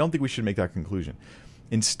 So I don't think we should make that conclusion.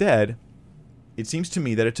 Instead, it seems to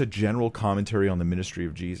me that it's a general commentary on the ministry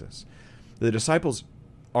of Jesus. The disciples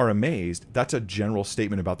are amazed. That's a general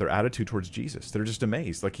statement about their attitude towards Jesus. They're just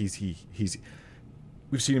amazed. Like he's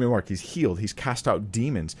we've seen him in Mark. He's healed. He's cast out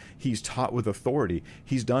demons. He's taught with authority.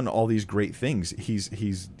 He's done all these great things.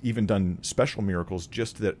 He's even done special miracles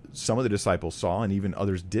just that some of the disciples saw and even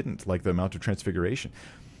others didn't, like the Mount of Transfiguration.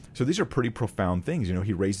 So these are pretty profound things. You know,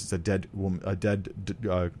 he raises a dead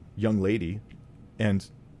young lady and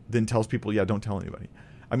then tells people, yeah, don't tell anybody.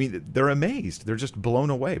 I mean, they're amazed. They're just blown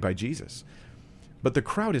away by Jesus. But the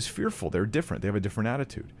crowd is fearful. They're different. They have a different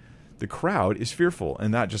attitude. The crowd is fearful,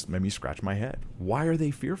 and that just made me scratch my head. Why are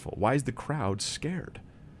they fearful? Why is the crowd scared?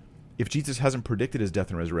 If Jesus hasn't predicted his death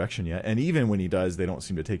and resurrection yet, and even when he does, they don't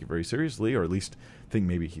seem to take it very seriously, or at least think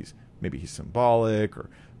maybe he's symbolic, or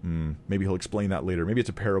maybe he'll explain that later. Maybe it's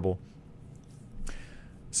a parable.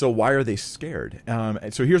 So why are they scared?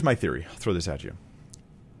 So here's my theory. I'll throw this at you.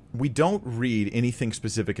 We don't read anything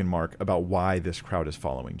specific in Mark about why this crowd is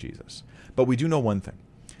following Jesus. But we do know one thing.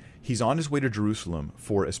 He's on his way to Jerusalem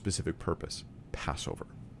for a specific purpose, Passover.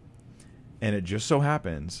 And it just so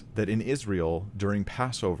happens that in Israel, during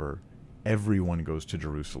Passover, everyone goes to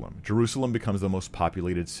Jerusalem. Jerusalem becomes the most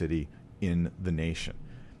populated city in the nation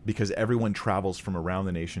because everyone travels from around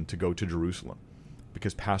the nation to go to Jerusalem,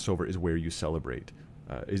 because Passover is where you celebrate,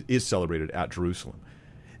 is celebrated at Jerusalem.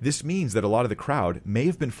 This means that a lot of the crowd may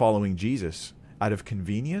have been following Jesus out of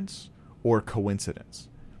convenience or coincidence.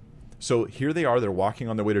 So here they are, they're walking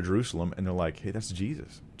on their way to Jerusalem, and they're like, hey, that's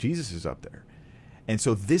Jesus. Jesus is up there. And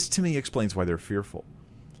so this to me explains why they're fearful,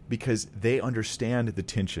 because they understand the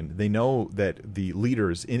tension. They know that the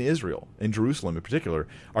leaders in Israel, in Jerusalem in particular,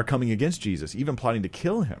 are coming against Jesus, even plotting to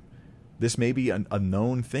kill him. This may be a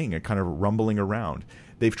known thing, a kind of rumbling around.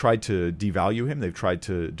 They've tried to devalue him. They've tried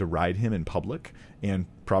to deride him in public and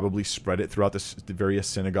probably spread it throughout the various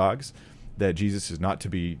synagogues that Jesus is not to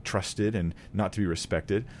be trusted and not to be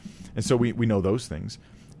respected. And so we know those things.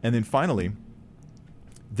 And then finally,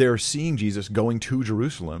 they're seeing Jesus going to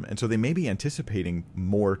Jerusalem, and so they may be anticipating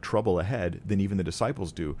more trouble ahead than even the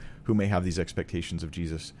disciples do, who may have these expectations of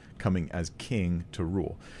Jesus coming as king to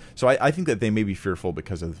rule. So I think that they may be fearful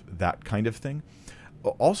because of that kind of thing.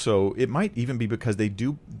 Also, it might even be because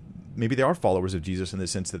maybe they are followers of Jesus in the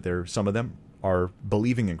sense that some of them are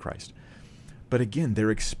believing in Christ. But again,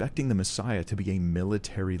 they're expecting the Messiah to be a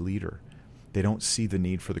military leader. They don't see the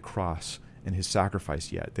need for the cross and his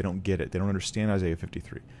sacrifice yet. They don't get it. They don't understand Isaiah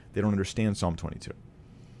 53. They don't understand Psalm 22.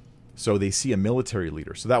 So they see a military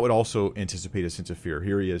leader. So that would also anticipate a sense of fear.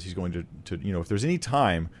 Here he is. He's going to if there's any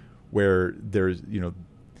time where there's,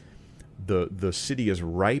 the city is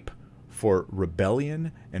ripe for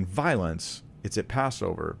rebellion and violence, it's at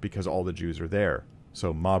Passover, because all the Jews are there.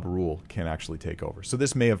 So mob rule can actually take over. So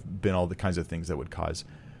this may have been all the kinds of things that would cause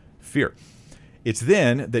fear. It's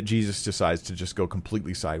then that Jesus decides to just go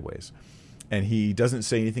completely sideways. And he doesn't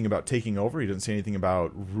say anything about taking over. He doesn't say anything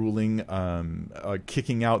about ruling,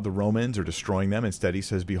 kicking out the Romans or destroying them. Instead, he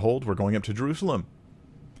says, behold, we're going up to Jerusalem,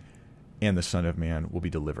 and the Son of Man will be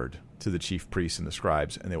delivered to the chief priests and the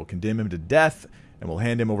scribes, and they will condemn him to death, and will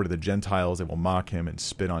hand him over to the Gentiles. They will mock him and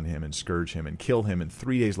spit on him and scourge him and kill him, and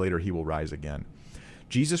 3 days later he will rise again.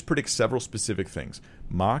 Jesus predicts several specific things: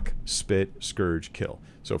 mock, spit, scourge, kill.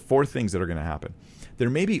 So 4 things that are going to happen. There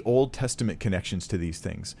may be Old Testament connections to these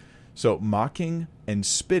things. So mocking and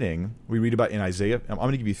spitting, we read about in Isaiah. I'm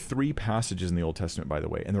going to give you 3 passages in the Old Testament, by the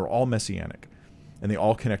way, and they're all messianic, and they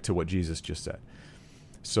all connect to what Jesus just said.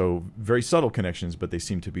 So very subtle connections, but they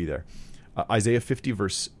seem to be there. Isaiah 50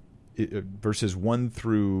 verses 1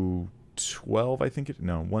 through 12, I think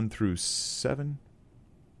 1 through 7.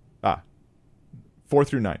 4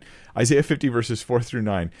 through 9. Isaiah 50 verses 4 through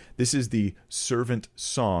 9. This is the servant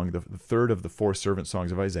song, the third of the 4 servant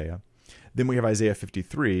songs of Isaiah. Then we have Isaiah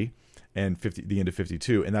 53 and the end of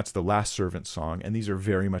 52, and that's the last servant song. And these are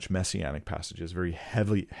very much messianic passages, very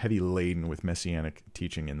heavy laden with messianic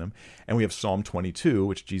teaching in them. And we have Psalm 22,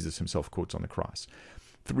 which Jesus himself quotes on the cross.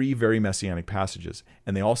 3 very messianic passages,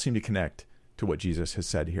 and they all seem to connect to what Jesus has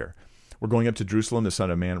said here. We're going up to Jerusalem, the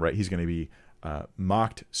Son of Man, right? He's going to be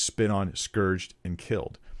mocked, spit on, scourged, and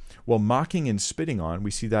killed. Well, mocking and spitting on,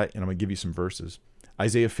 we see that, and I'm going to give you some verses.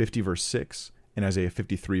 Isaiah 50, verse 6, and Isaiah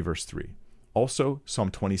 53, verse 3. Also,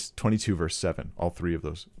 Psalm 22, verse 7, all 3 of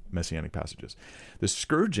those messianic passages. The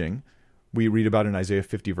scourging, we read about in Isaiah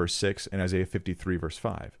 50, verse 6, and Isaiah 53, verse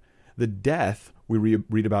 5. The death, we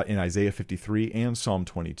read about in Isaiah 53 and Psalm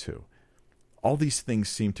 22. All these things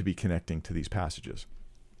seem to be connecting to these passages.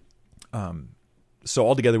 So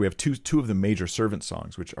altogether, we have two of the major servant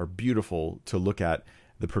songs, which are beautiful to look at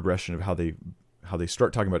the progression of how they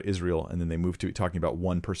start talking about Israel, and then they move to talking about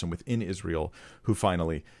one person within Israel who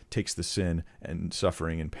finally takes the sin and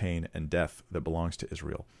suffering and pain and death that belongs to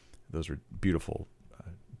Israel. Those are beautiful.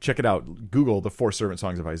 Check it out. Google the 4 servant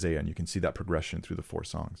songs of Isaiah, and you can see that progression through the 4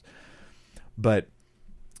 songs. But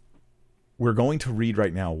we're going to read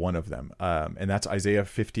right now one of them, and that's Isaiah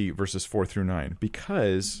 50, verses 4 through 9,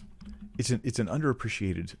 because it's an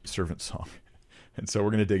underappreciated servant song. And so we're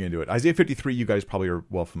going to dig into it. Isaiah 53, you guys probably are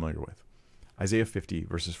well familiar with. Isaiah 50,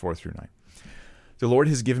 verses 4 through 9. The Lord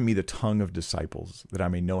has given me the tongue of disciples, that I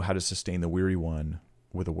may know how to sustain the weary one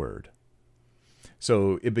with a word.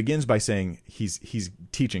 So it begins by saying he's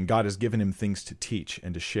teaching. God has given him things to teach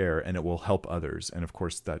and to share, and it will help others. And of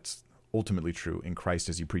course, that's ultimately true in Christ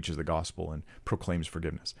as he preaches the gospel and proclaims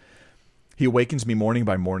forgiveness. He awakens me morning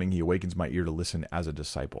by morning. He awakens my ear to listen as a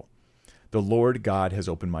disciple. The Lord God has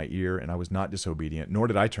opened my ear, and I was not disobedient, nor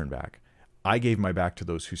did I turn back. I gave my back to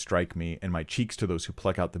those who strike me, and my cheeks to those who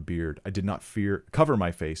pluck out the beard. I did not cover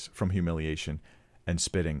my face from humiliation and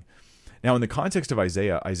spitting. Now, in the context of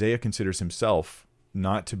Isaiah, Isaiah considers himself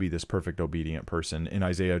not to be this perfect, obedient person. In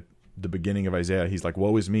Isaiah, the beginning of Isaiah, he's like,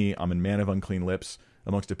 woe is me, I'm a man of unclean lips,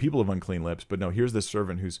 amongst a people of unclean lips. But no, here's this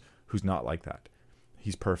servant who's not like that.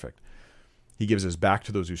 He's perfect. He gives his back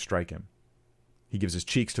to those who strike him. He gives his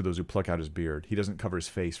cheeks to those who pluck out his beard. He doesn't cover his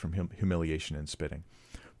face from humiliation and spitting.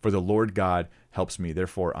 For the Lord God helps me,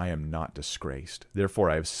 therefore I am not disgraced. Therefore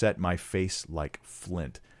I have set my face like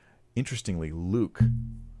flint. Interestingly, Luke,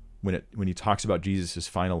 when he talks about Jesus'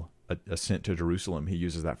 final ascent to Jerusalem, he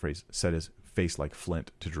uses that phrase, set his face like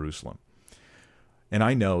flint to Jerusalem. And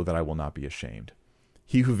I know that I will not be ashamed.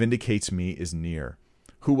 He who vindicates me is near.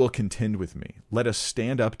 Who will contend with me? Let us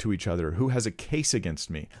stand up to each other. Who has a case against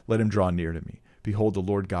me? Let him draw near to me. Behold, the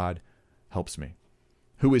Lord God helps me.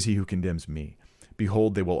 Who is he who condemns me?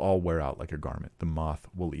 Behold, they will all wear out like a garment. The moth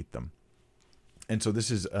will eat them. And so this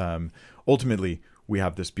is, ultimately, we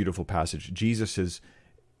have this beautiful passage.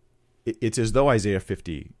 It's as though Isaiah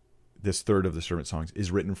 50, this third of the servant songs,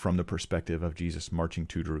 is written from the perspective of Jesus marching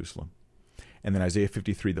to Jerusalem. And then Isaiah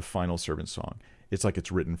 53, the final servant song, it's like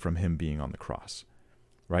it's written from him being on the cross,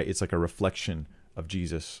 right? It's like a reflection of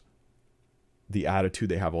Jesus, the attitude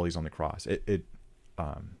they have while he's on the cross.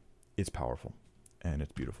 It's powerful and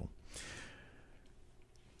it's beautiful.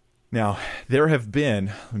 Now, there have been,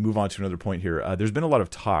 let me move on to another point here. There's been a lot of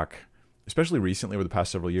talk, especially recently over the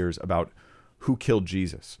past several years, about who killed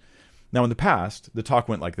Jesus. Now, in the past, the talk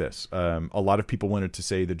went like this. A lot of people wanted to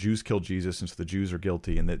say the Jews killed Jesus, and so the Jews are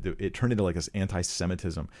guilty, and that it turned into like this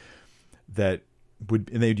anti-Semitism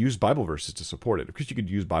and they'd use Bible verses to support it. Of course, you could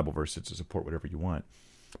use Bible verses to support whatever you want.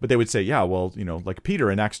 But they would say, yeah, well, like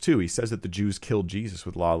Peter in Acts 2, he says that the Jews killed Jesus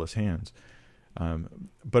with lawless hands.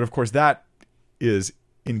 But of course, that is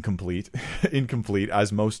incomplete,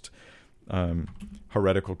 as most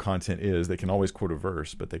heretical content is. They can always quote a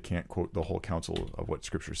verse, but they can't quote the whole counsel of what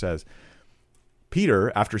Scripture says.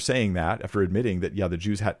 Peter, after saying that, after admitting that, yeah, the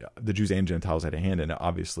Jews and Gentiles had a hand in it,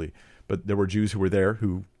 obviously, but there were Jews who were there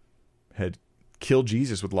who had killed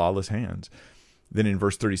Jesus with lawless hands. Then in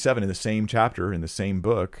verse 37, in the same chapter, in the same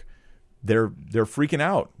book, they're freaking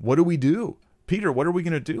out. What do we do? Peter, what are we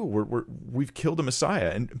going to do? We've killed the Messiah.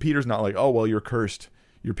 And Peter's not like, oh, well, you're cursed.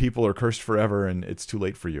 Your people are cursed forever, and it's too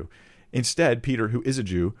late for you. Instead, Peter, who is a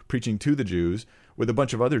Jew, preaching to the Jews with a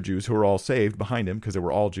bunch of other Jews who are all saved behind him, because they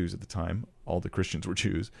were all Jews at the time. All the Christians were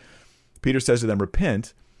Jews. Peter says to them,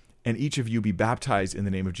 repent, and each of you be baptized in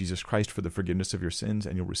the name of Jesus Christ for the forgiveness of your sins,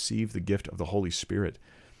 and you'll receive the gift of the Holy Spirit.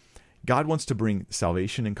 God wants to bring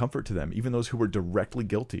salvation and comfort to them, even those who were directly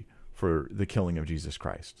guilty for the killing of Jesus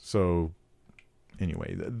Christ. So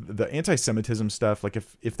anyway, the anti-Semitism stuff, like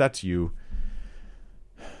if that's you,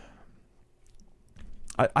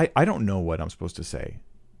 I don't know what I'm supposed to say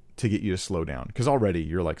to get you to slow down, because already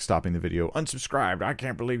you're like stopping the video, unsubscribed, I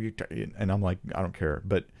can't believe you, and I'm like, I don't care,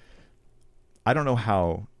 but I don't know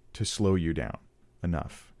how to slow you down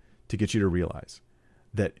enough to get you to realize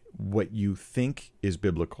that what you think is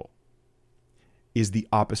biblical is the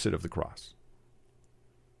opposite of the cross.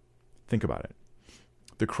 Think about it.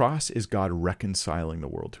 The cross is God reconciling the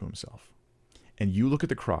world to himself. And you look at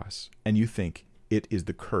the cross and you think it is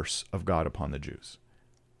the curse of God upon the Jews.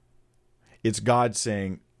 It's God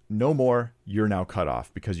saying, no more, you're now cut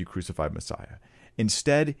off because you crucified Messiah.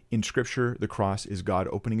 Instead, in Scripture, the cross is God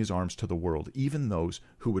opening his arms to the world, even those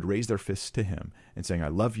who would raise their fists to him and saying, I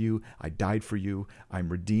love you, I died for you, I'm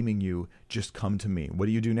redeeming you, just come to me. What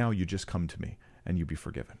do you do now? You just come to me, and you be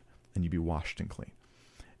forgiven, and you be washed and clean.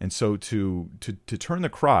 And so to turn the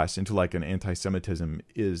cross into like an anti-Semitism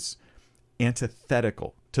is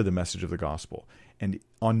antithetical to the message of the gospel. And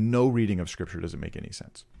on no reading of Scripture does it make any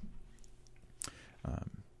sense.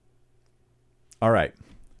 All right.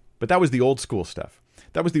 But that was the old school stuff.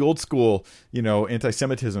 That was the old school,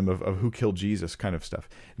 anti-Semitism of who killed Jesus kind of stuff.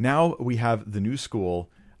 Now we have the new school,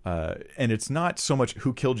 and it's not so much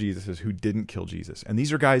who killed Jesus as who didn't kill Jesus. And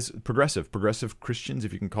these are guys, progressive Christians,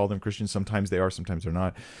 if you can call them Christians. Sometimes they are, sometimes they're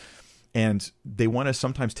not. And they want to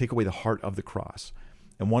sometimes take away the heart of the cross.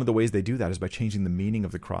 And one of the ways they do that is by changing the meaning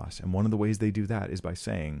of the cross. And one of the ways they do that is by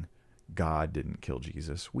saying, God didn't kill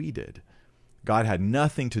Jesus, we did. God had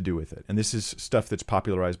nothing to do with it. And this is stuff that's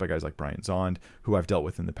popularized by guys like Brian Zond, who I've dealt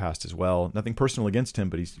with in the past as well. Nothing personal against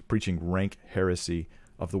him, but he's preaching rank heresy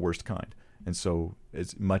of the worst kind. And so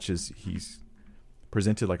as much as he's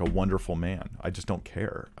presented like a wonderful man, I just don't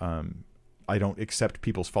care. I don't accept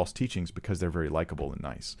people's false teachings because they're very likable and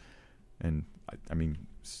nice. And I mean,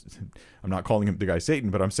 I'm not calling him the guy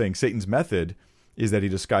Satan, but I'm saying Satan's method is that he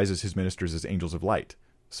disguises his ministers as angels of light.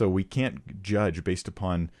 So we can't judge based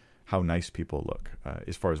upon how nice people look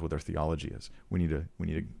as far as what their theology is. We need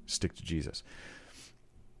to stick to Jesus.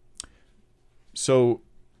 So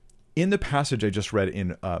in the passage I just read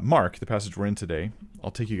in Mark, the passage we're in today,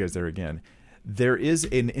 I'll take you guys there again. There is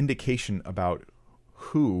an indication about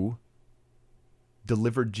who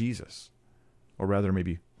delivered Jesus, or rather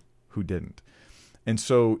maybe who didn't. And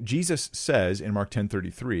so Jesus says in Mark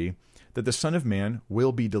 10:33 that the Son of Man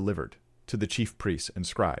will be delivered to the chief priests and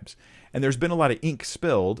scribes. And there's been a lot of ink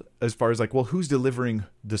spilled as far as like, well, who's delivering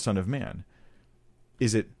the Son of Man?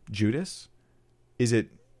 Is it Judas? Is it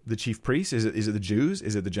the chief priests? Is it the Jews?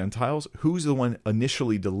 Is it the Gentiles? Who's the one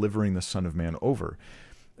initially delivering the Son of Man over?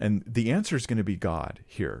 And the answer is going to be God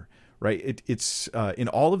here, right? It's in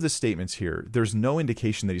all of the statements here, there's no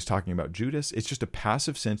indication that he's talking about Judas. It's just a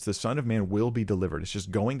passive sense the Son of Man will be delivered. It's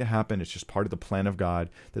just going to happen. It's just part of the plan of God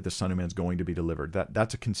that the Son of Man is going to be delivered.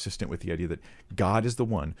 That's consistent with the idea that God is the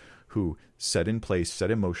one who set in place, set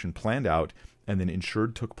in motion, planned out, and then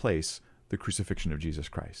ensured took place the crucifixion of Jesus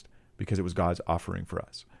Christ, because it was God's offering for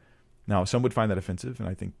us. Now, some would find that offensive, and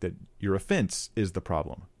I think that your offense is the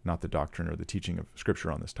problem, not the doctrine or the teaching of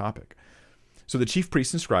Scripture on this topic. So the chief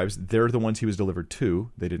priests and scribes, they're the ones he was delivered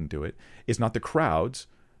to. They didn't do it. It's not the crowds.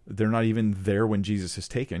 They're not even there when Jesus is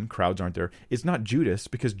taken. Crowds aren't there. It's not Judas,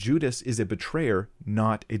 because Judas is a betrayer,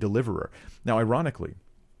 not a deliverer. Now, ironically,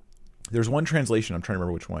 there's one translation, I'm trying to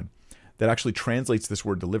remember which one, that actually translates this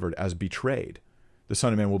word delivered as betrayed. The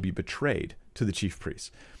Son of Man will be betrayed to the chief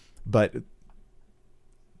priests. But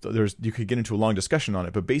you could get into a long discussion on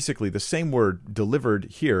it, but basically the same word delivered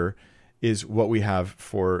here is what we have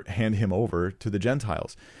for hand him over to the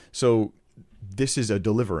Gentiles. So this is a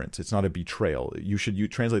deliverance. It's not a betrayal. You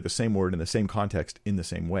translate the same word in the same context in the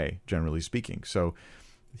same way, generally speaking. So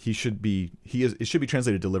it should be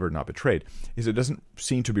translated delivered, not betrayed. It doesn't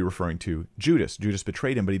seem to be referring to Judas. Judas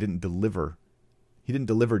betrayed him, but he didn't deliver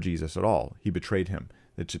Jesus at all. He betrayed him.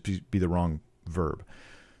 It should be the wrong verb.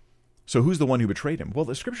 So who's the one who betrayed him? Well,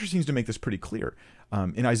 the Scripture seems to make this pretty clear.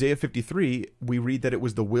 In Isaiah 53, we read that it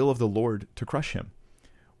was the will of the Lord to crush him.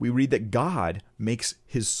 We read that God makes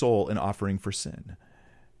his soul an offering for sin.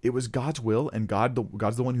 It was God's will, and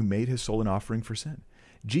God's the one who made his soul an offering for sin.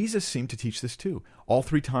 Jesus seemed to teach this too. All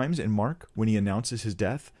 3 times in Mark, when he announces his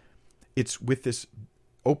death, it's with this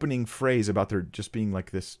opening phrase about there just being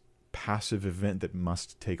like this passive event that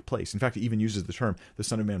must take place. In fact, it even uses the term, the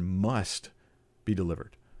Son of Man must be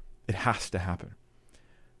delivered. It has to happen.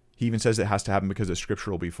 He even says it has to happen because the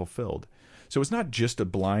scripture will be fulfilled. So it's not just a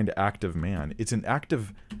blind act of man. It's an act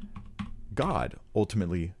of God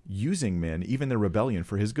ultimately using men, even their rebellion,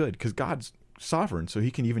 for his good, because God's sovereign, so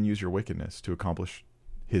he can even use your wickedness to accomplish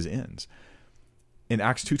his ends. In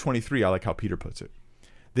Acts 2:23, I like how Peter puts it.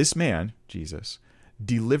 This man, Jesus,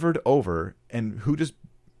 delivered over, and who does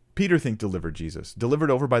Peter think delivered Jesus?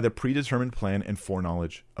 Delivered over by the predetermined plan and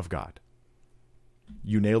foreknowledge of God.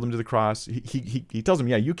 You nailed him to the cross. He tells him,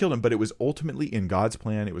 yeah, you killed him, but it was ultimately in God's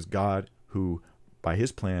plan. It was God who, by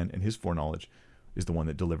his plan and his foreknowledge, is the one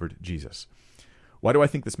that delivered Jesus. Why do I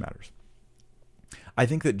think this matters? I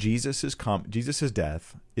think that Jesus's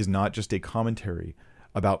death is not just a commentary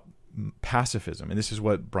about pacifism, and this is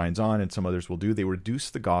what Brian Zahn and some others will do. They reduce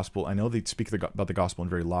the gospel. I know they speak about the gospel in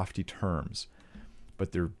very lofty terms,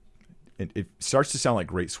 but it starts to sound like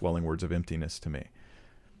great swelling words of emptiness to me.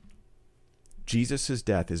 Jesus'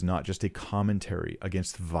 death is not just a commentary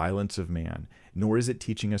against the violence of man, nor is it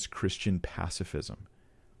teaching us Christian pacifism.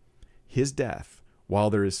 His death, while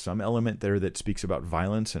there is some element there that speaks about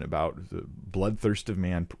violence and about the bloodthirst of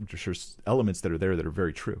man, there's elements that are there that are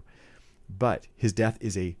very true. But his death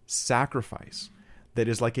is a sacrifice that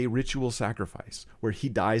is like a ritual sacrifice where he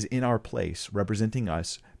dies in our place, representing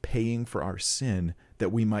us, paying for our sin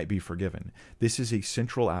that we might be forgiven. This is a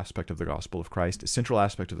central aspect of the gospel of Christ, a central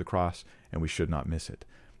aspect of the cross, and we should not miss it.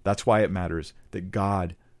 That's why it matters that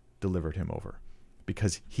God delivered him over,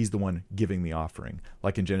 because he's the one giving the offering.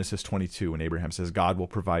 Like in Genesis 22, when Abraham says God will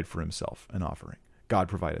provide for himself an offering. God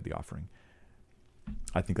provided the offering.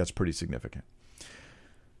 I think that's pretty significant.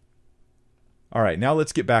 All right, now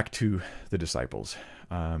let's get back to the disciples.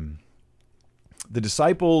 The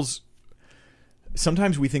disciples,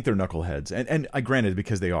 sometimes we think they're knuckleheads, and I granted,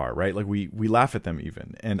 because they are, right? Like we laugh at them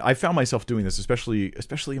even. And I found myself doing this, especially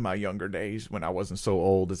in my younger days when I wasn't so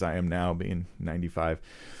old as I am now, being 95.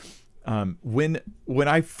 When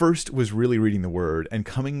I first was really reading the Word and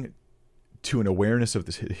coming to an awareness of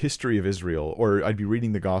the history of Israel, or I'd be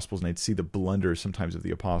reading the Gospels and I'd see the blunders sometimes of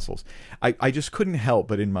the apostles, I just couldn't help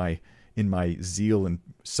but in my zeal and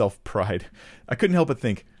self-pride, I couldn't help but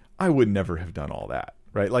think, I would never have done all that,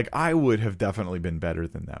 right? Like, I would have definitely been better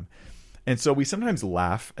than them. And so we sometimes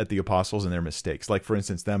laugh at the apostles and their mistakes. Like, for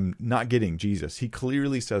instance, them not getting Jesus. He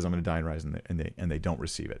clearly says, I'm going to die and rise, and they don't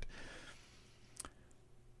receive it.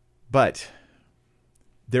 But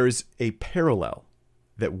there is a parallel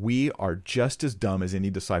that we are just as dumb as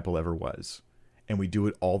any disciple ever was, and we do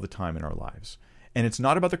it all the time in our lives. And it's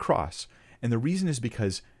not about the cross. And the reason is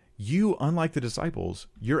because you, unlike the disciples,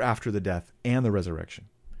 you're after the death and the resurrection.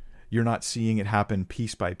 You're not seeing it happen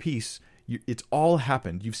piece by piece. It's all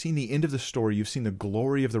happened. You've seen the end of the story. You've seen the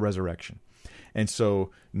glory of the resurrection. And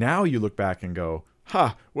so now you look back and go,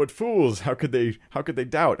 ha, what fools. How could they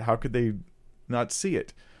doubt? How could they not see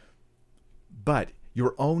it? But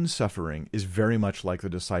your own suffering is very much like the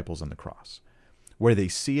disciples on the cross, where they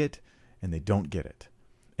see it and they don't get it.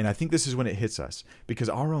 And I think this is when it hits us, because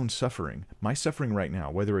our own suffering, my suffering right now,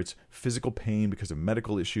 whether it's physical pain because of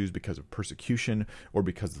medical issues, because of persecution, or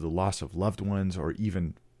because of the loss of loved ones, or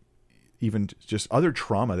even just other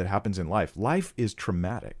trauma that happens in life. Life is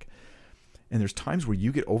traumatic. And there's times where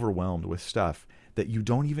you get overwhelmed with stuff that you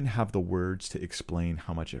don't even have the words to explain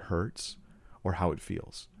how much it hurts or how it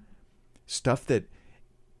feels. Stuff that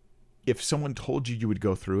if someone told you would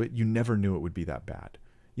go through it, you never knew it would be that bad.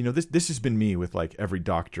 You know, this has been me with like every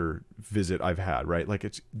doctor visit I've had, right? Like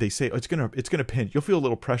they say, it's gonna pinch. You'll feel a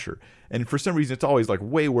little pressure. And for some reason, it's always like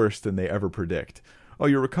way worse than they ever predict. Oh,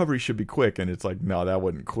 your recovery should be quick. And it's like, no, that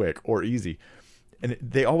wasn't quick or easy. And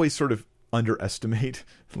they always sort of underestimate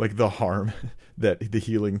like the harm that the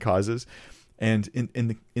healing causes. And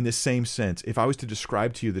in the same sense, if I was to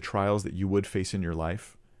describe to you the trials that you would face in your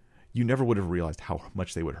life, you never would have realized how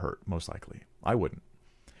much they would hurt, most likely. I wouldn't.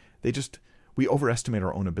 We overestimate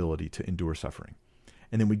our own ability to endure suffering.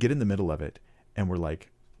 And then we get in the middle of it and we're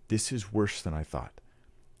like, this is worse than I thought.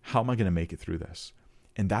 How am I going to make it through this?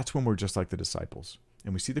 And that's when we're just like the disciples.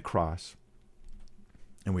 And we see the cross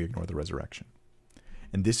and we ignore the resurrection.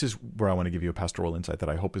 And this is where I want to give you a pastoral insight that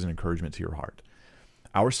I hope is an encouragement to your heart.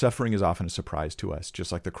 Our suffering is often a surprise to us,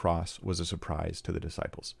 just like the cross was a surprise to the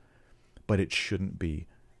disciples. But it shouldn't be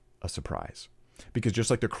a surprise. Because just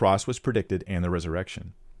like the cross was predicted and the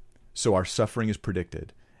resurrection, so our suffering is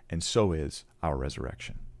predicted, and so is our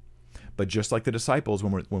resurrection. But just like the disciples,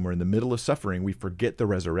 when we're in the middle of suffering, we forget the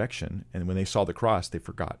resurrection, and when they saw the cross, they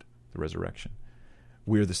forgot the resurrection.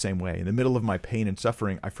 We're the same way. In the middle of my pain and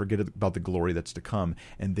suffering, I forget about the glory that's to come.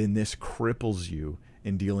 And then this cripples you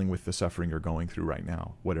in dealing with the suffering you're going through right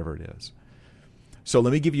now, whatever it is. So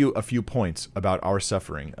let me give you a few points about our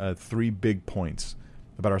suffering, 3 big points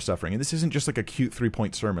about our suffering. And this isn't just like a cute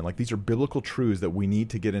 3-point sermon. Like, these are biblical truths that we need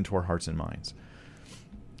to get into our hearts and minds.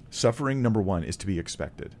 Suffering, number 1, is to be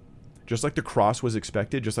expected. Just like the cross was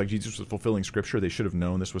expected, just like Jesus was fulfilling Scripture, they should have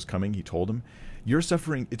known this was coming. He told them. Your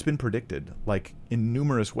suffering, it's been predicted, like in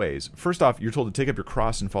numerous ways. First off, you're told to take up your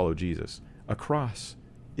cross and follow Jesus. A cross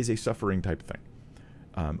is a suffering type thing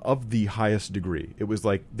of the highest degree. It was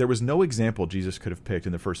like there was no example Jesus could have picked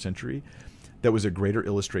in the first century that was a greater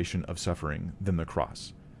illustration of suffering than the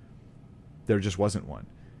cross. There just wasn't one.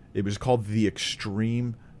 It was called the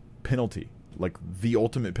extreme penalty, like the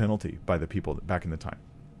ultimate penalty by the people back in the time.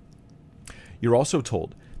 You're also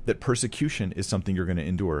told that persecution is something you're going to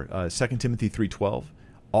endure. 2 Timothy 3:12,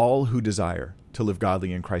 all who desire to live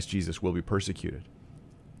godly in Christ Jesus will be persecuted.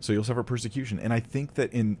 So you'll suffer persecution. And I think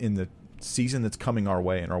that in the season that's coming our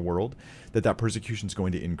way in our world, that persecution is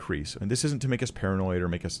going to increase. And this isn't to make us paranoid or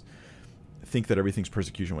make us think that everything's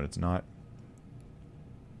persecution when it's not.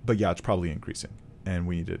 But yeah, it's probably increasing. And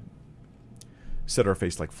we need to set our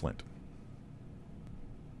face like flint.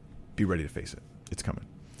 Be ready to face it. It's coming.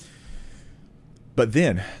 But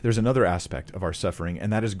then there's another aspect of our suffering,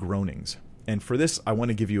 and that is groanings. And for this, I want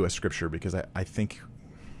to give you a scripture because I think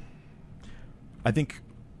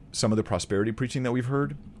some of the prosperity preaching that we've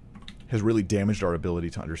heard has really damaged our ability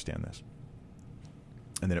to understand this.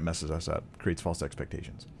 And then it messes us up, creates false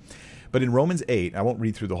expectations. But in Romans 8, I won't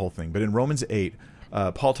read through the whole thing, but in Romans 8,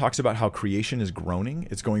 Paul talks about how creation is groaning.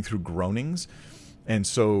 It's going through groanings. And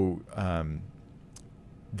so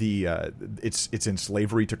it's in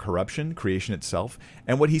slavery to corruption, creation itself.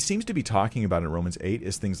 And what he seems to be talking about in Romans 8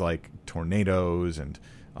 is things like tornadoes and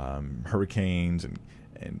hurricanes and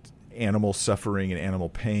animal suffering and animal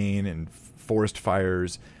pain and forest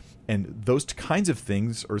fires and those kinds of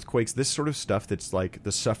things, earthquakes, this sort of stuff that's like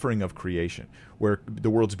the suffering of creation, where the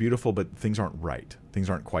world's beautiful, but things aren't right. Things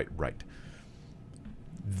aren't quite right.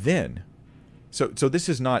 Then, so this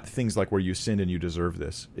is not things like where you sinned and you deserve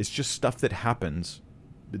this. It's just stuff that happens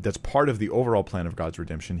that's part of the overall plan of God's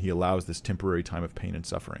redemption. He allows this temporary time of pain and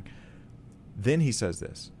suffering. Then he says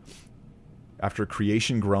this. After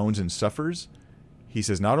creation groans and suffers, he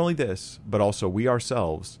says not only this, but also we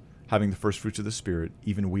ourselves, having the first fruits of the Spirit,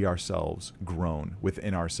 even we ourselves groan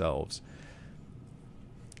within ourselves.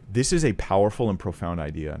 This is a powerful and profound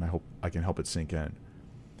idea, and I hope I can help it sink in.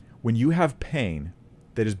 When you have pain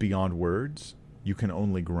that is beyond words, you can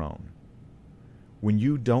only groan. When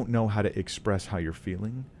you don't know how to express how you're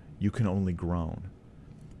feeling, you can only groan.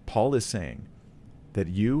 Paul is saying that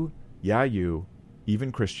you,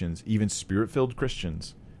 even Christians, even Spirit-filled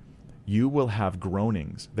Christians, you will have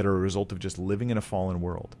groanings that are a result of just living in a fallen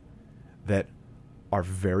world that are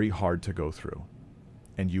very hard to go through,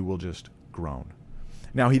 and you will just groan.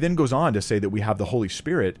 Now, he then goes on to say that we have the Holy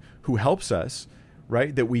Spirit who helps us,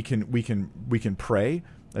 right? That we can pray.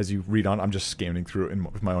 As you read on, I'm just scanning through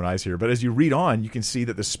it with my own eyes here, but as you read on, you can see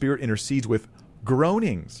that the Spirit intercedes with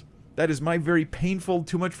groanings. That is my very painful,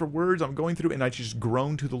 too much for words I'm going through, and I just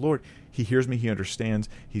groan to the Lord. He hears me, he understands,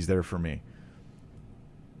 he's there for me.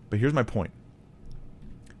 But here's my point.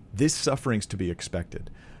 This suffering's to be expected.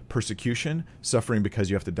 Persecution, suffering because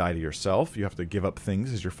you have to die to yourself, you have to give up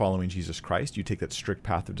things as you're following Jesus Christ, you take that strict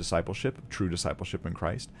path of discipleship, true discipleship in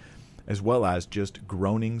Christ, as well as just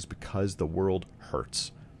groanings because the world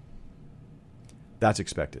hurts. That's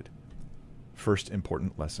expected. First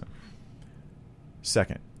important lesson.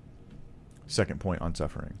 Second point on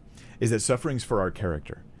suffering is that suffering's for our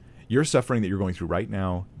character. Your suffering that you're going through right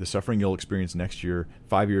now, the suffering you'll experience next year,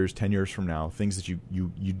 5 years, 10 years from now, things that you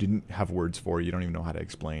didn't have words for, you don't even know how to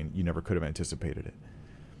explain, you never could have anticipated it.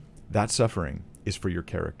 That suffering is for your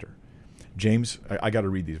character. James, I got to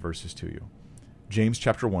read these verses to you. James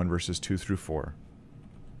chapter 1, verses 2 through 4.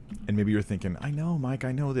 And maybe you're thinking, I know, Mike,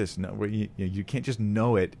 I know this. No, you can't just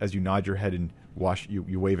know it as you nod your head and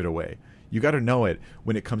you wave it away. You got to know it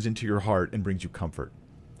when it comes into your heart and brings you comfort.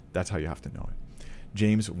 That's how you have to know it.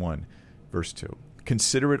 James 1, verse 2.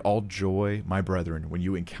 Consider it all joy, my brethren, when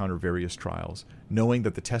you encounter various trials, knowing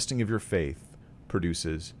that the testing of your faith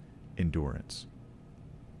produces endurance.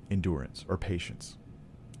 Endurance, or patience.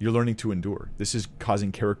 You're learning to endure. This is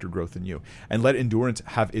causing character growth in you. And let endurance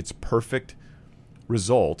have its perfect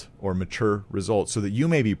result, or mature result, so that you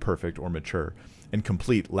may be perfect or mature and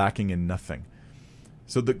complete, lacking in nothing.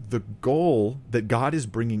 So the goal that God is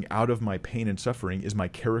bringing out of my pain and suffering is my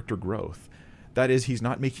character growth. That is, he's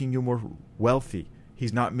not making you more wealthy.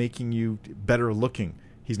 He's not making you better looking.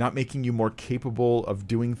 He's not making you more capable of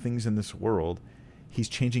doing things in this world. He's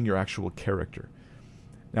changing your actual character.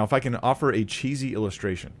 Now, if I can offer a cheesy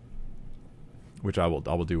illustration, which I will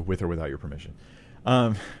do with or without your permission.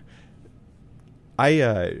 I've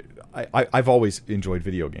always enjoyed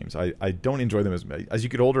video games. I don't enjoy them as you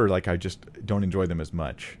get older. Like, I just don't enjoy them as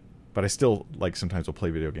much. But I still, like, sometimes will play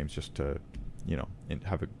video games just to, and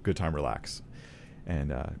have a good time, relax,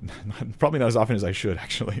 and probably not as often as I should,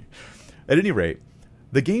 actually. At any rate,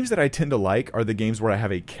 the games that I tend to like are the games where I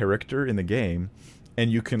have a character in the game,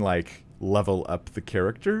 and you can, like, level up the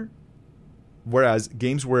character. Whereas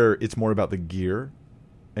games where it's more about the gear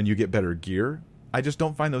and you get better gear, I just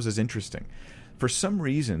don't find those as interesting. For some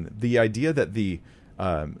reason, the idea that the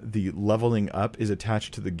leveling up is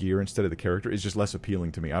attached to the gear instead of the character is just less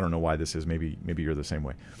appealing to me. I don't know why this is. Maybe you're the same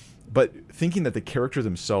way. But thinking that the character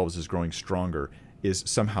themselves is growing stronger is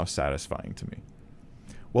somehow satisfying to me.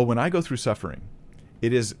 Well, when I go through suffering,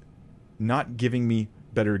 it is not giving me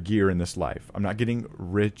better gear in this life. I'm not getting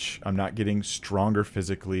rich. I'm not getting stronger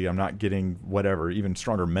physically. I'm not getting whatever, even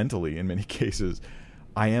stronger mentally in many cases.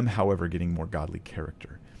 I am, however, getting more godly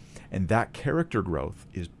character. And that character growth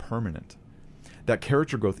is permanent. That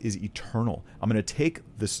character growth is eternal. I'm going to take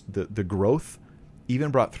the growth, even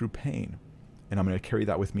brought through pain, and I'm going to carry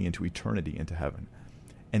that with me into eternity, into heaven.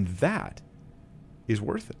 And that is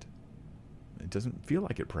worth it. It doesn't feel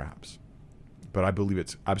like it, perhaps, but I believe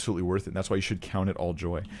it's absolutely worth it. And that's why you should count it all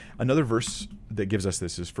joy. Another verse that gives us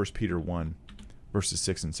this is 1 Peter 1, verses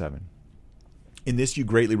 6 and 7. In this you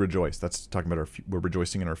greatly rejoice. That's talking about we're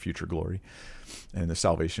rejoicing in our future glory and the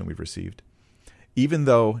salvation we've received. Even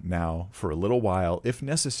though now, for a little while, if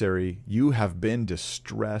necessary, you have been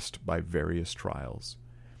distressed by various trials.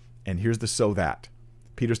 And here's the so that.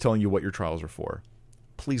 Peter's telling you what your trials are for.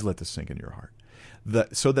 Please let this sink in your heart.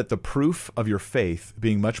 So that the proof of your faith,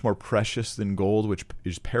 being much more precious than gold, which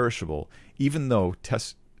is perishable, even though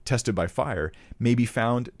tested by fire, may be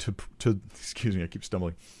found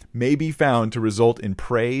may be found to result in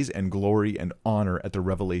praise and glory and honor at the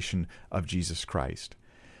revelation of Jesus Christ.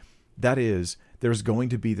 That is, there's going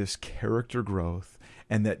to be this character growth,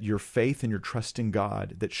 and that your faith and your trust in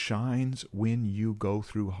God that shines when you go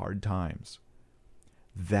through hard times,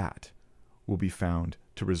 that will be found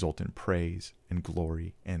to result in praise and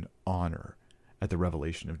glory and honor at the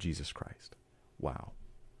revelation of Jesus Christ. Wow.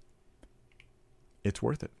 It's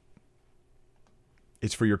worth it.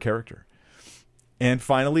 It's for your character. And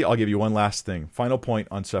finally, I'll give you one last thing. Final point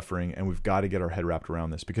on suffering, and we've got to get our head wrapped around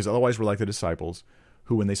this, because otherwise we're like the disciples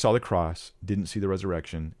who, when they saw the cross, didn't see the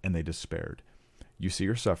resurrection, and they despaired. You see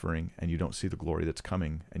your suffering, and you don't see the glory that's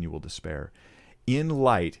coming, and you will despair. In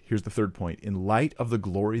light, here's the third point, in light of the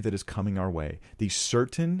glory that is coming our way, the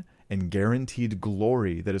certain and guaranteed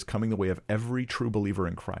glory that is coming the way of every true believer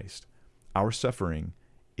in Christ, our suffering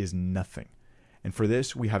is nothing. And for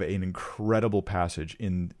this, we have an incredible passage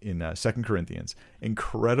in 2 Corinthians.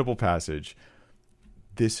 Incredible passage.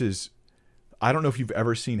 This is, I don't know if you've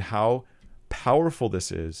ever seen how powerful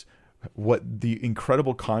this is, what the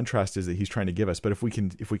incredible contrast is that he's trying to give us. But if we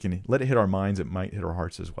can let it hit our minds, it might hit our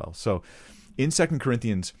hearts as well. So in 2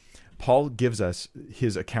 Corinthians, Paul gives us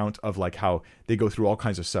his account of like how they go through all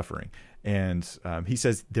kinds of suffering. And he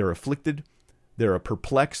says they're afflicted, they're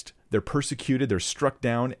perplexed, they're persecuted, they're struck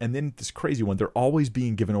down, and then this crazy one, they're always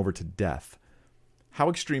being given over to death. How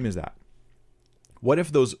extreme is that? What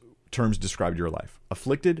if those terms described your life?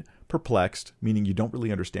 Afflicted, perplexed, meaning you don't really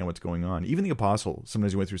understand what's going on. Even the apostle,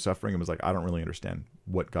 sometimes he went through suffering and was like, I don't really understand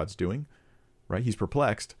what God's doing, right? He's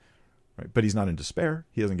perplexed, right? But he's not in despair.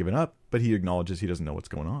 He hasn't given up, but he acknowledges he doesn't know what's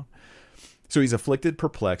going on. So he's afflicted,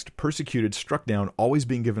 perplexed, persecuted, struck down, always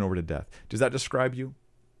being given over to death. Does that describe you?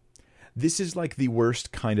 This is like the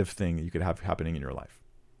worst kind of thing that you could have happening in your life.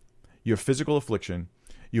 You have physical affliction.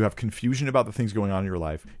 You have confusion about the things going on in your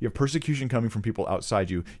life. You have persecution coming from people outside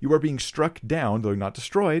you. You are being struck down, though not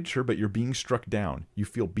destroyed, sure, but you're being struck down. You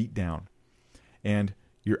feel beat down. And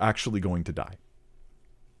you're actually going to die.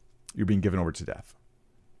 You're being given over to death.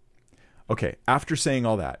 Okay, after saying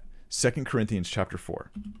all that, 2 Corinthians chapter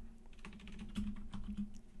 4,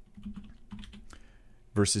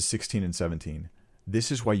 verses 16 and 17.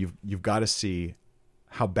 This is why you've got to see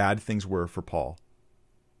how bad things were for Paul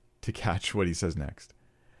to catch what he says next.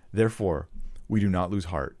 Therefore, we do not lose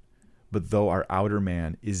heart, but though our outer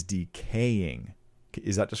man is decaying.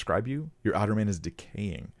 Does that describe you? Your outer man is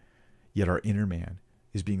decaying, yet our inner man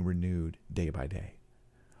is being renewed day by day.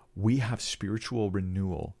 We have spiritual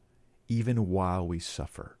renewal even while we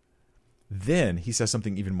suffer. Then he says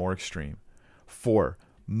something even more extreme. For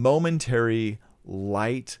momentary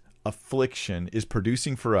light affliction is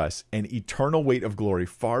producing for us an eternal weight of glory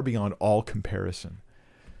far beyond all comparison.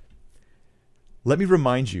 Let me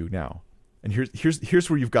remind you now, and here's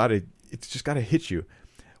where it's just got to hit you.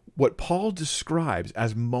 What Paul describes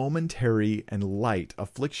as momentary and light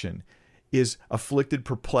affliction is afflicted,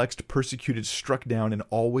 perplexed, persecuted, struck down, and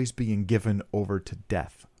always being given over to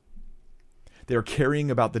death. They are carrying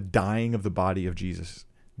about the dying of the body of Jesus.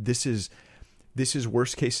 This is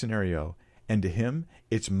worst case scenario, and to him,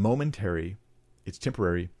 it's momentary, it's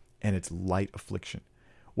temporary, and it's light affliction.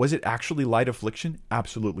 Was it actually light affliction?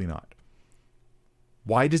 Absolutely not.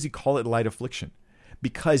 Why does he call it light affliction?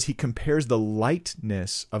 Because he compares the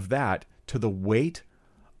lightness of that to the weight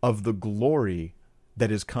of the glory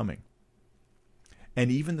that is coming. And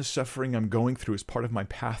even the suffering I'm going through is part of my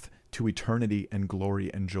path to eternity and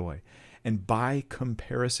glory and joy. And by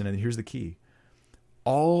comparison, and here's the key,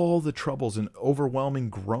 all the troubles and overwhelming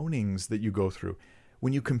groanings that you go through,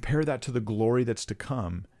 when you compare that to the glory that's to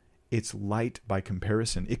come, it's light by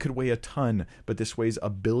comparison. It could weigh a ton, but this weighs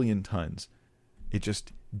 1 billion tons. It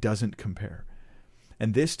just doesn't compare.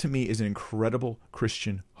 And this to me is an incredible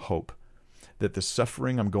Christian hope, that the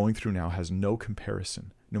suffering I'm going through now has no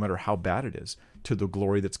comparison, no matter how bad it is, to the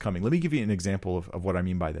glory that's coming. Let me give you an example of what I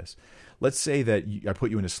mean by this. Let's say that I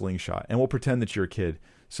put you in a slingshot, and we'll pretend that you're a kid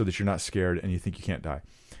so that you're not scared and you think you can't die.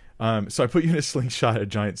 So I put you in a slingshot, a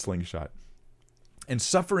giant slingshot. And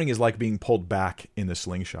suffering is like being pulled back in the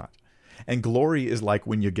slingshot. And glory is like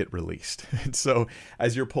when you get released. And so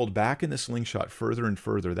as you're pulled back in the slingshot further and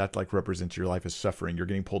further, that like represents your life as suffering. You're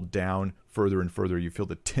getting pulled down further and further. You feel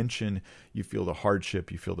the tension, you feel the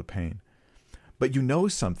hardship, you feel the pain. But you know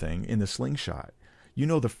something in the slingshot. You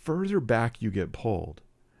know the further back you get pulled,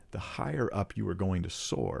 the higher up you are going to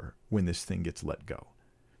soar when this thing gets let go.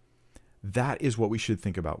 That is what we should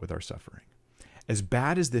think about with our suffering. As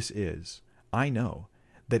bad as this is, I know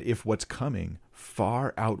that if what's coming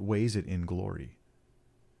far outweighs it in glory,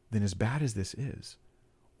 then as bad as this is,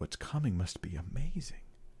 what's coming must be amazing.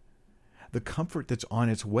 The comfort that's on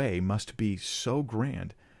its way must be so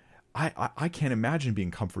grand. I can't imagine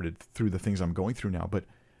being comforted through the things I'm going through now, but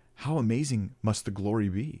how amazing must the glory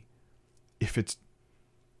be if it's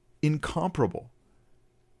incomparable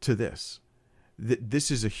to this? This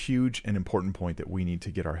is a huge and important point that we need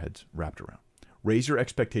to get our heads wrapped around. Raise your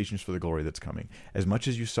expectations for the glory that's coming. As much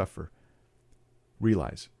as you suffer,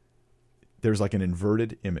 realize there's like an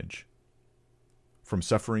inverted image from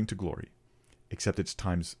suffering to glory, except it's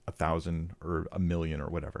times 1,000 or 1,000,000 or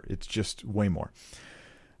whatever. It's just way more.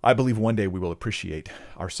 I believe one day we will appreciate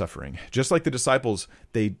our suffering. Just like the disciples,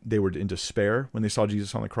 they were in despair when they saw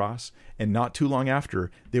Jesus on the cross, and not too long after,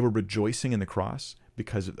 they were rejoicing in the cross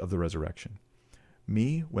because of the resurrection.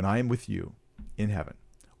 Me, when I am with you in heaven,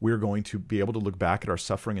 we're going to be able to look back at our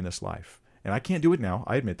suffering in this life. And I can't do it now.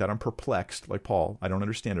 I admit that. I'm perplexed like Paul. I don't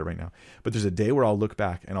understand it right now. But there's a day where I'll look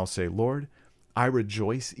back and I'll say, Lord, I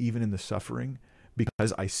rejoice even in the suffering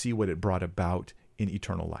because I see what it brought about in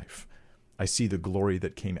eternal life. I see the glory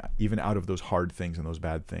that came even out of those hard things and those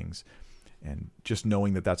bad things. And just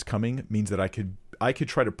knowing that that's coming means that I could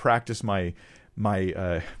try to practice my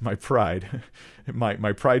pride,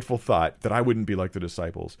 my prideful thought that I wouldn't be like the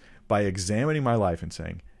disciples by examining my life and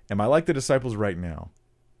saying, am I like the disciples right now?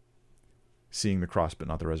 Seeing the cross, but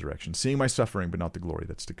not the resurrection. Seeing my suffering, but not the glory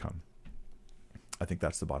that's to come. I think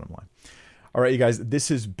that's the bottom line. All right, you guys, this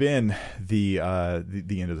has been the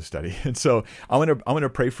end of the study. And so I'm gonna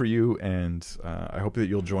pray for you, and I hope that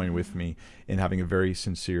you'll join with me in having a very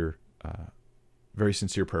sincere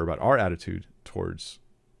prayer about our attitude towards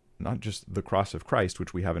not just the cross of Christ,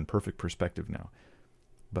 which we have in perfect perspective now,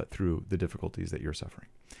 but through the difficulties that you're suffering.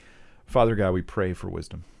 Father God, we pray for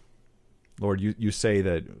wisdom. Lord, you say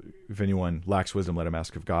that if anyone lacks wisdom, let him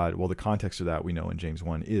ask of God. Well, the context of that we know in James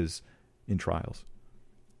 1 is in trials.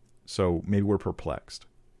 So maybe we're perplexed,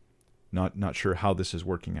 not sure how this is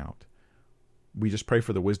working out. We just pray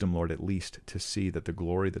for the wisdom, Lord, at least to see that the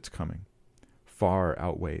glory that's coming far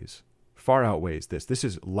outweighs this. This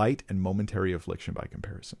is light and momentary affliction by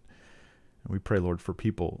comparison. And we pray, Lord,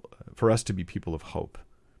 for us to be people of hope,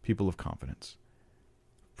 people of confidence,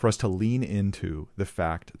 for us to lean into the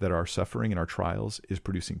fact that our suffering and our trials is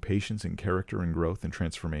producing patience and character and growth and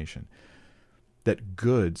transformation, that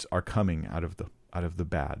goods are coming out of the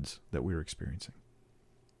bads that we're experiencing.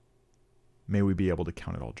 May we be able to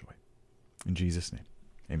count it all joy. In Jesus' name,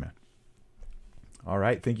 amen. All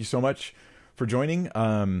right, thank you so much for joining.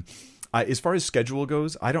 As far as schedule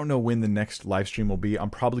goes, I don't know when the next live stream will be. I'm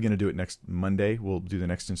probably going to do it next Monday. We'll do the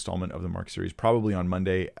next installment of the Mark series, probably on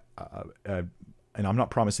Monday. And I'm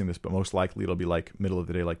not promising this, but most likely it'll be like middle of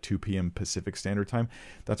the day, like 2 p.m. Pacific Standard Time.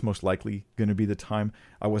 That's most likely going to be the time.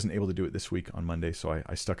 I wasn't able to do it this week on Monday, so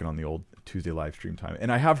I stuck it on the old Tuesday live stream time.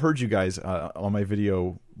 And I have heard you guys on my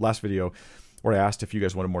last video, or I asked if you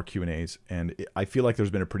guys wanted more Q&As, and I feel like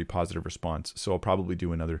there's been a pretty positive response. So I'll probably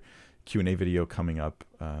do another Q&A video coming up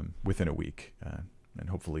within a week, and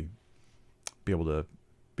hopefully be able to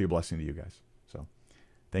be a blessing to you guys. So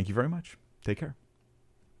thank you very much. Take care.